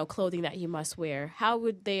 clothing that you must wear, how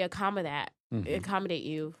would they accommodate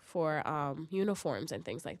you for uniforms and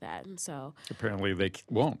things like that? And so, Apparently they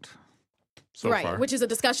won't so right, far. which is a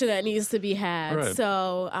discussion that needs to be had. Right.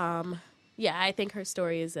 So, yeah, I think her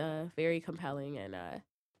story is very compelling, and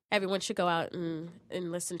everyone should go out and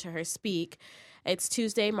listen to her speak. It's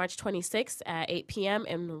Tuesday, March 26th at 8 p.m.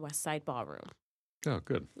 in the West Side Ballroom. Oh,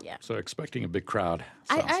 good. Yeah. So expecting a big crowd.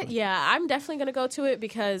 sounds like. I'm definitely going to go to it,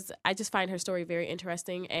 because I just find her story very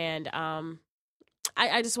interesting, and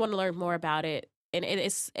I just want to learn more about it. And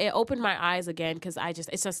it opened my eyes again, because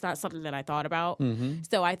it's just not something that I thought about.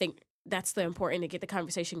 So I think that's the important, to get the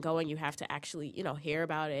conversation going. You have to actually, hear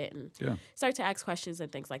about it and start to ask questions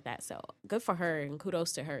and things like that. So good for her, and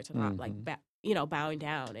kudos to her to not like, bowing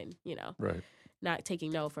down and, Right. not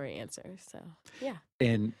taking no for an answer. So, yeah.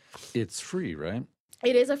 And it's free, right?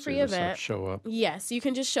 It is a So free you just, like, event. show up. Yes, you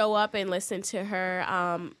can just show up and listen to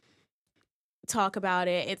her talk about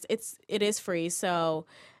it. It is free, so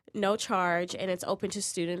no charge, and it's open to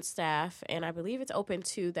students, staff, and I believe it's open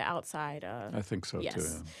to the outside. I think so, yes. too.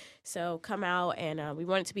 Yeah. So come out, and we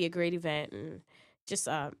want it to be a great event, and just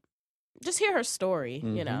hear her story,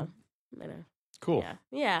 Cool.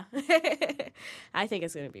 Yeah. I think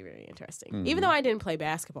it's going to be really interesting. Even though I didn't play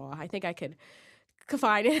basketball, I think I could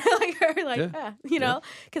find it like her,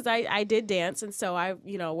 because I did dance. And so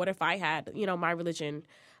what if I had, my religion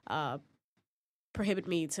prohibit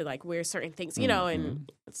me to like wear certain things,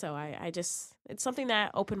 and so it's something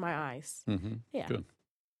that opened my eyes. Yeah. Good.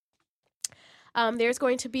 There's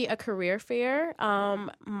going to be a career fair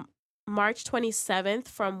March 27th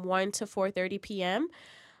from 1 to 4:30 p.m.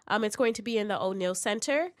 It's going to be in the O'Neill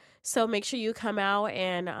Center, so make sure you come out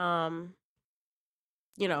and,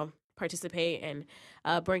 participate and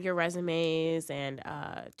bring your resumes and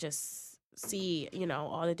just see,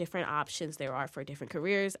 all the different options there are for different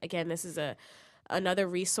careers. Again, this is another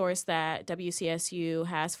resource that WCSU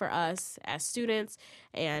has for us as students,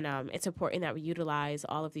 and it's important that we utilize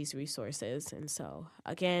all of these resources. And so,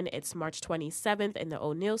 again, it's March 27th in the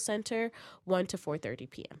O'Neill Center, 1 to 4:30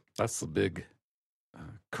 p.m. That's the big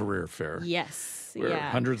career fair. Yes. Where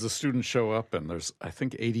Yeah. hundreds of students show up, and there's, I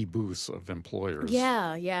think, 80 booths of employers.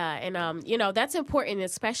 Yeah, yeah, and that's important,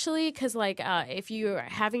 especially because if you're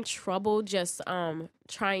having trouble just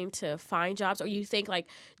trying to find jobs, or you think like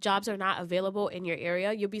jobs are not available in your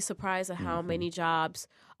area, you'll be surprised at how many jobs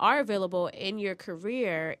are available in your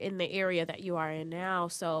career in the area that you are in now.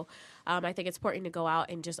 So I think it's important to go out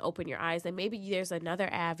and just open your eyes, and maybe there's another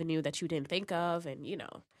avenue that you didn't think of, and you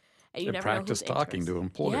And never practice know who's talking to interested.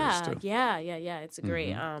 employers, too. Yeah. It's a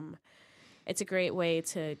great it's a great way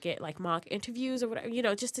to get like mock interviews or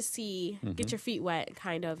whatever, just to see, get your feet wet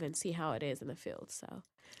kind of, and see how it is in the field. So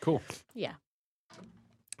Cool. yeah.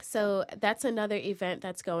 So that's another event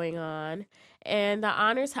that's going on. And the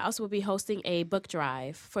Honors House will be hosting a book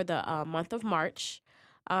drive for the month of March.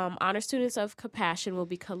 Honor students of Compassion will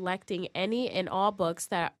be collecting any and all books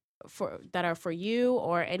that are for you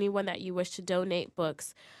or anyone that you wish to donate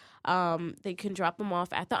books. They can drop them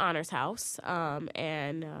off at the Honors House,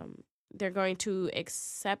 and they're going to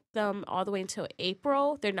accept them all the way until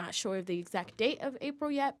April. They're not sure of the exact date of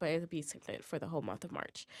April yet, but it'll be for the whole month of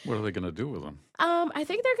March. What are they going to do with them? I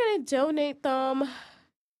think they're going to donate them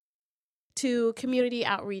to community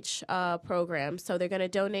outreach programs. So they're going to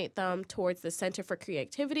donate them towards the Center for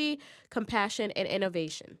Creativity, Compassion, and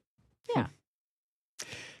Innovation. Yeah.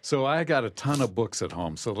 So I got a ton of books at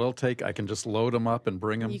home. So I can just load them up and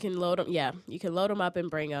bring them? You can load them. Yeah. You can load them up and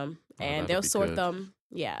bring them, and they'll sort good. them.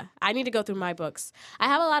 Yeah. I need to go through my books. I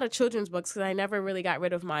have a lot of children's books because I never really got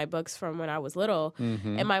rid of my books from when I was little.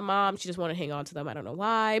 And my mom, she just wanted to hang on to them. I don't know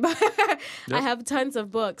why, but I have tons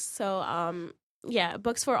of books. So, yeah,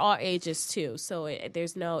 books for all ages too. So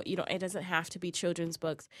there's no, it doesn't have to be children's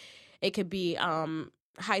books. It could be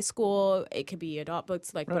high school. It could be adult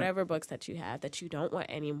books, like whatever books that you have that you don't want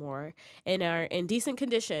anymore and are in decent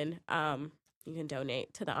condition. You can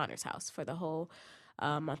donate to the Honors House for the whole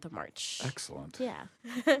month of March. Excellent. Yeah,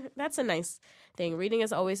 that's a nice thing. Reading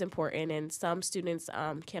is always important, and some students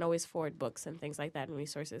can't always afford books and things like that and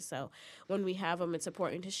resources. So when we have them, it's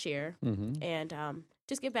important to share and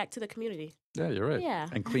just give back to the community. Yeah, you're right. Yeah.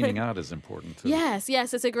 And cleaning out is important, too. Yes,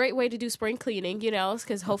 it's a great way to do spring cleaning,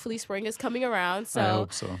 because hopefully spring is coming around. So I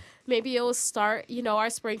hope so. maybe it'll start, our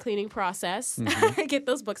spring cleaning process, get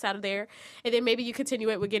those books out of there, and then maybe you continue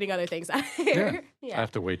it with getting other things out of there. Yeah. I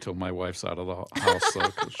have to wait till my wife's out of the house, though,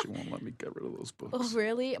 because she won't let me get rid of those books. Oh,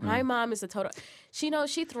 really? My mom is a total...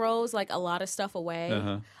 She throws, like, a lot of stuff away,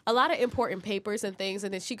 a lot of important papers and things,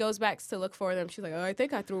 and then she goes back to look for them. She's like, oh, I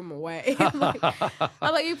think I threw them away. I'm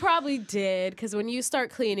like, you probably did, because when you start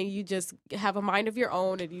cleaning, you just have a mind of your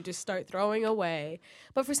own, and you just start throwing away.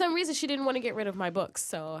 But for some reason, she didn't want to get rid of my books,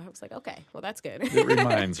 so I was like, okay, well, that's good. It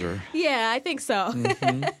reminds her. Yeah, I think so.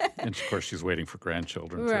 And, of course, she's waiting for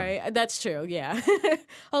grandchildren, too. Right, that's true, yeah.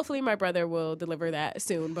 Hopefully my brother will deliver that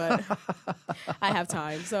soon, but I have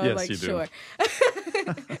time, so I'm Yes, like, you do. sure.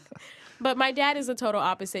 But my dad is the total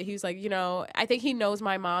opposite. He's like, I think he knows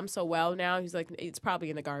my mom so well now. He's like, it's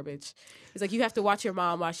probably in the garbage. He's like, you have to watch your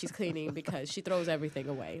mom while she's cleaning because she throws everything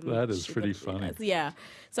away. That is She pretty does- funny. Yeah.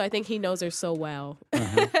 So I think he knows her so well.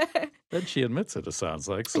 Then she admits it sounds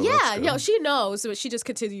like. So Yeah, that's good. she knows, but she just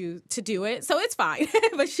continues to do it. So it's fine.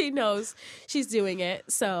 But she knows she's doing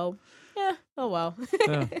it. So, yeah, oh well.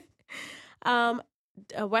 Yeah.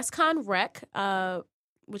 WestCon Rec,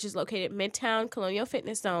 which is located Midtown Colonial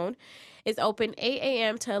Fitness Zone, is open 8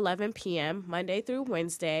 a.m. to 11 p.m. Monday through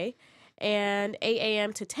Wednesday, and 8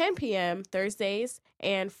 a.m. to 10 p.m. Thursdays,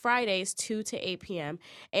 and Fridays 2 to 8 p.m.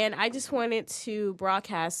 And I just wanted to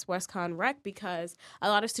broadcast WestCon Rec because a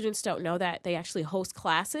lot of students don't know that they actually host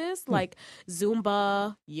classes like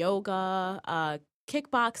Zumba, yoga,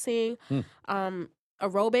 kickboxing,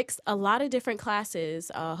 aerobics, a lot of different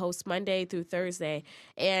classes host Monday through Thursday.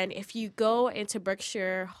 And if you go into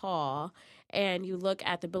Berkshire Hall and you look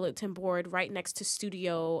at the bulletin board right next to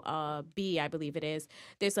Studio B, I believe it is,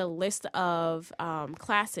 there's a list of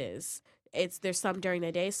classes. There's some during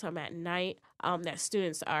the day, some at night that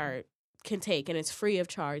students can take, and it's free of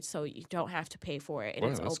charge, so you don't have to pay for it. And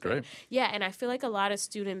Wow, it's that's open. great. Yeah, and I feel like a lot of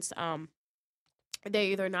students they're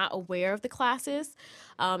either not aware of the classes,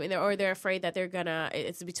 or they're afraid that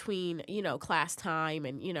it's between, class time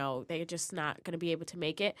and, they're just not going to be able to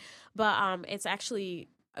make it. But it's actually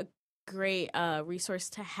a great resource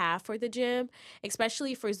to have for the gym,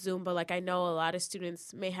 especially for Zumba. Like, I know a lot of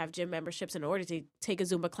students may have gym memberships. In order to take a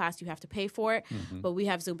Zumba class, you have to pay for it, but we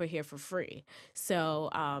have Zumba here for free. So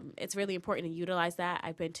it's really important to utilize that.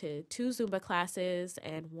 I've been to 2 Zumba classes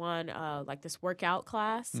and one like this workout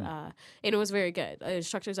class, and it was very good. The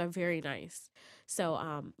instructors are very nice. So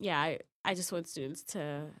I just want students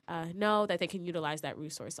to know that they can utilize that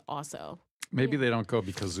resource also. Maybe they don't go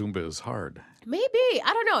because Zumba is hard. Maybe.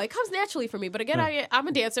 I don't know. It comes naturally for me. But again, I'm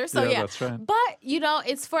a dancer, so Yeah, yeah. that's right. But,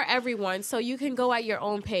 it's for everyone. So you can go at your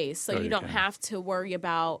own pace. So Oh, you you don't can. have to worry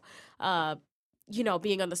about,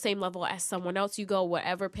 being on the same level as someone else. You go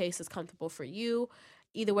whatever pace is comfortable for you.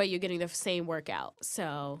 Either way, you're getting the same workout.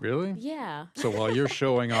 So, Really? yeah. So while you're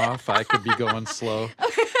showing off, I could be going slow,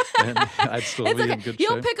 and I'd still It's be okay. in good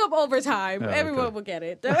You'll shape. pick up over time. Yeah, Everyone okay. will get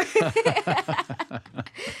it.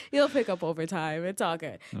 You'll pick up over time. It's all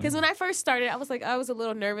good. Because when I first started, I was a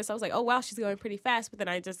little nervous. I was like, oh, wow, she's going pretty fast. But then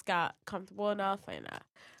I just got comfortable enough, and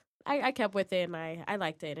I kept with it, and I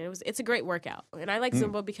liked it. And it's a great workout. And I like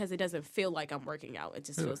Zumba because it doesn't feel like I'm working out. It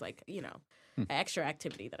just feels like, an extra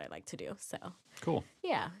activity that I like to do. So, Cool.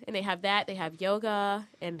 yeah. And they have that. They have yoga.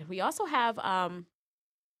 And we also have,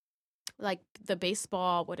 like the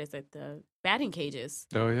baseball, the batting cages.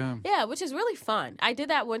 Oh, yeah. Yeah, which is really fun. I did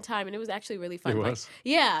that one time, and it was actually really fun. It Like, was?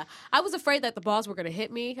 yeah, I was afraid that the balls were going to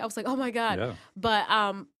hit me. I was like, oh my God. Yeah. But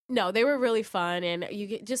no, they were really fun, and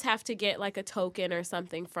just have to get like a token or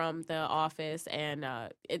something from the office, and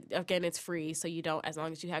it's free, so you don't, as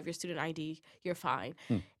long as you have your student ID, you're fine.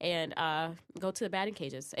 And go to the batting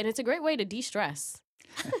cages, and it's a great way to de-stress.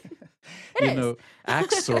 It is.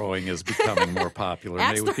 Axe throwing is becoming more popular.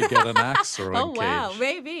 Axe Maybe we could get an axe throwing Oh wow, cage.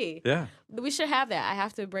 maybe. Yeah. We should have that. I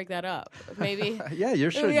have to break that up. Maybe. Yeah, you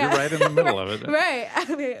should. Yeah. You're right in the middle of it. Right.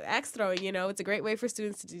 I mean, axe throwing, it's a great way for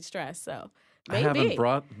students to de-stress. So I maybe.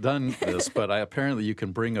 haven't done this, but apparently you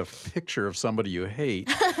can bring a picture of somebody you hate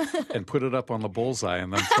and put it up on the bullseye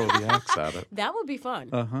and then throw the axe at it. That would be fun.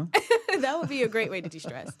 Uh-huh. That would be a great way to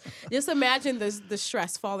de-stress. Just imagine the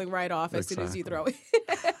stress falling right off as soon as you throw it.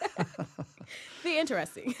 Be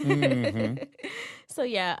interesting. Mm-hmm. So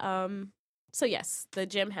yeah, so yes, the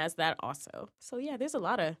gym has that also. So yeah, there's a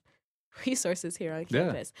lot of resources here on Yeah.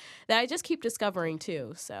 campus that I just keep discovering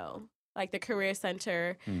too. So like the Career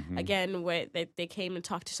Center, Mm-hmm. again, they came and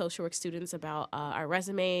talked to social work students about our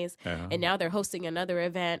resumes, Yeah. and now they're hosting another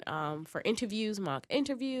event for interviews, mock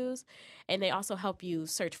interviews, and they also help you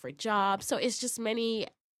search for jobs. So it's just many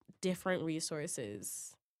different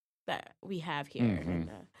resources that we have here. Mhm.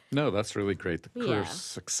 And, No, that's really great. The Career Yeah.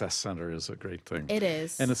 Success Center is a great thing. it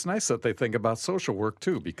is. And it's nice that they think about social work,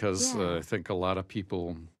 too, because Yeah. I think a lot of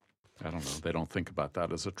people, I don't know, they don't think about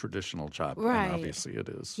that as a traditional job. Right. And obviously it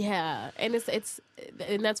is. Yeah, and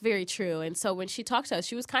and that's very true. And so when she talked to us,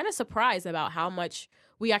 she was kind of surprised about how much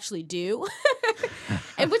we actually do,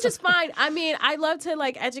 and which is fine. I mean, I love to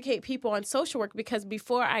educate people on social work because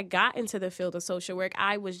before I got into the field of social work,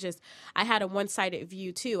 I had a one-sided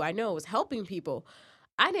view too. I know it was helping people.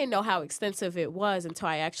 I didn't know how extensive it was until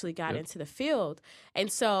I actually got into the field.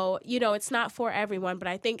 And so, it's not for everyone, but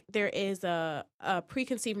I think there is a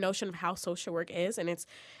preconceived notion of how social work is. And it's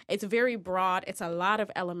very broad. It's a lot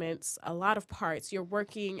of elements, a lot of parts. You're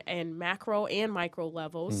working in macro and micro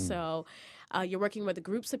levels. So you're working with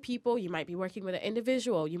groups of people. You might be working with an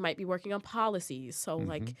individual. You might be working on policies. So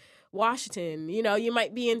like Washington, you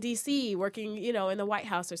might be in D.C. working, in the White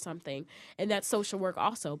House or something. And that's social work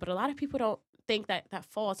also. But a lot of people don't think that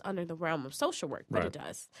falls under the realm of social work, but it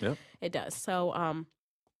does. Yep. It does. So,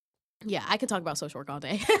 yeah, I can talk about social work all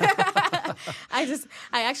day. I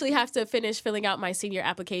actually have to finish filling out my senior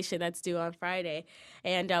application that's due on Friday.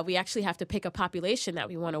 And we actually have to pick a population that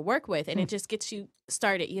we want to work with. And it just gets you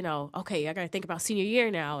started, okay, I got to think about senior year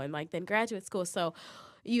now and then graduate school. So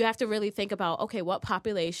you have to really think about, okay, what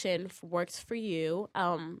population works for you?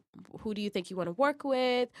 Who do you think you want to work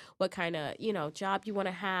with? What kind of, job you want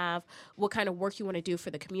to have? What kind of work you want to do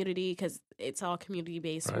for the community? Because it's all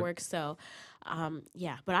community-based work. So,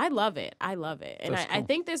 yeah, but I love it. I love it. And I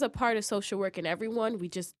think there's a part of social work in everyone.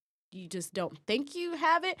 You just don't think you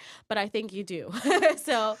have it, but I think you do.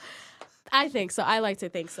 So I think so. I like to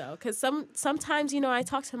think so. Because sometimes, I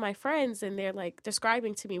talk to my friends and they're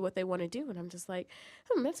describing to me what they want to do. And I'm just like,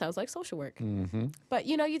 that sounds like social work. Mm-hmm. But,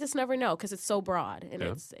 you just never know because it's so broad and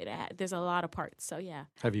there's a lot of parts. So, yeah.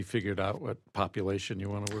 Have you figured out what population you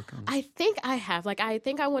want to work on? I think I have. I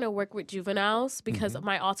think I want to work with juveniles because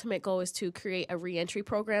my ultimate goal is to create a reentry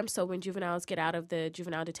program. So when juveniles get out of the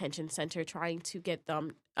juvenile detention center, trying to get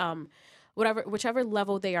them whichever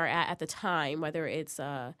level they are at the time, whether it's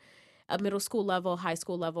a middle school level, high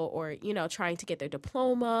school level, or, trying to get their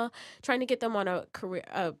diploma, trying to get them on a career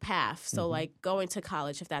path. So going to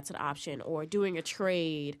college, if that's an option, or doing a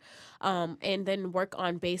trade, and then work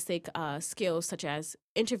on basic skills such as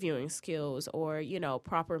interviewing skills or,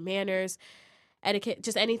 proper manners, etiquette,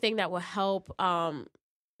 just anything that will help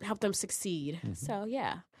them succeed. So,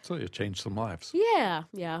 yeah. So you changed some lives. Yeah,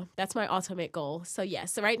 that's my ultimate goal. So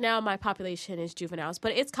yes, so right now my population is juveniles,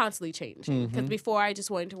 but it's constantly changing. Because before I just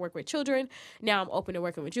wanted to work with children, now I'm open to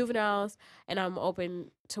working with juveniles, and I'm open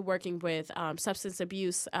to working with substance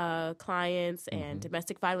abuse clients and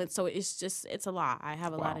domestic violence. So it's a lot. I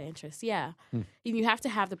have a lot of interest. Yeah, you have to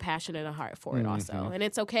have the passion and a heart for it also, and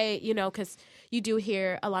it's okay, because you do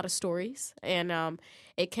hear a lot of stories, and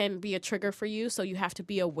it can be a trigger for you. So you have to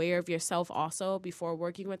be aware of yourself also before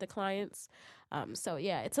working with the clients. So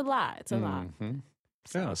yeah, it's a lot. It's a lot.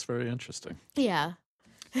 Yeah, it's very interesting. Yeah.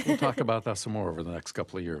 We'll talk about that some more over the next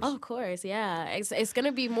couple of years. Oh, of course, yeah. It's going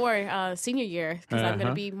to be more senior year because I'm going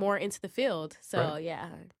to be more into the field. So Right. yeah,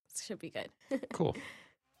 it should be good. Cool.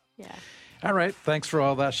 Yeah. All right. Thanks for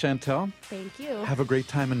all that, Chantel. Thank you. Have a great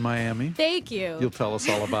time in Miami. Thank you. You'll tell us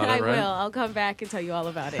all about it, I right? will. I'll come back and tell you all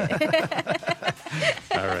about it.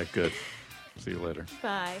 All right, good. See you later.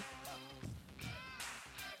 Bye.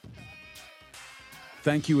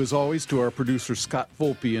 Thank you, as always, to our producer, Scott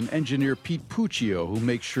Volpe, and engineer Pete Puccio, who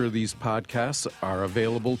makes sure these podcasts are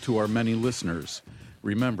available to our many listeners.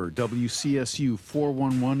 Remember, WCSU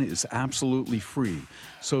 411 is absolutely free,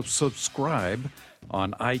 so subscribe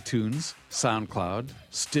on iTunes, SoundCloud,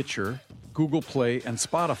 Stitcher, Google Play, and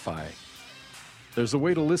Spotify. There's a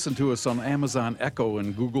way to listen to us on Amazon Echo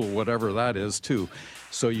and Google whatever that is, too.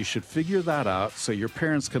 So you should figure that out so your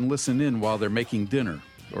parents can listen in while they're making dinner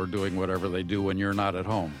or doing whatever they do when you're not at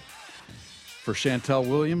home. For Chantel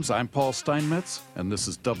Williams, I'm Paul Steinmetz, and this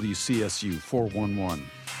is WCSU 411.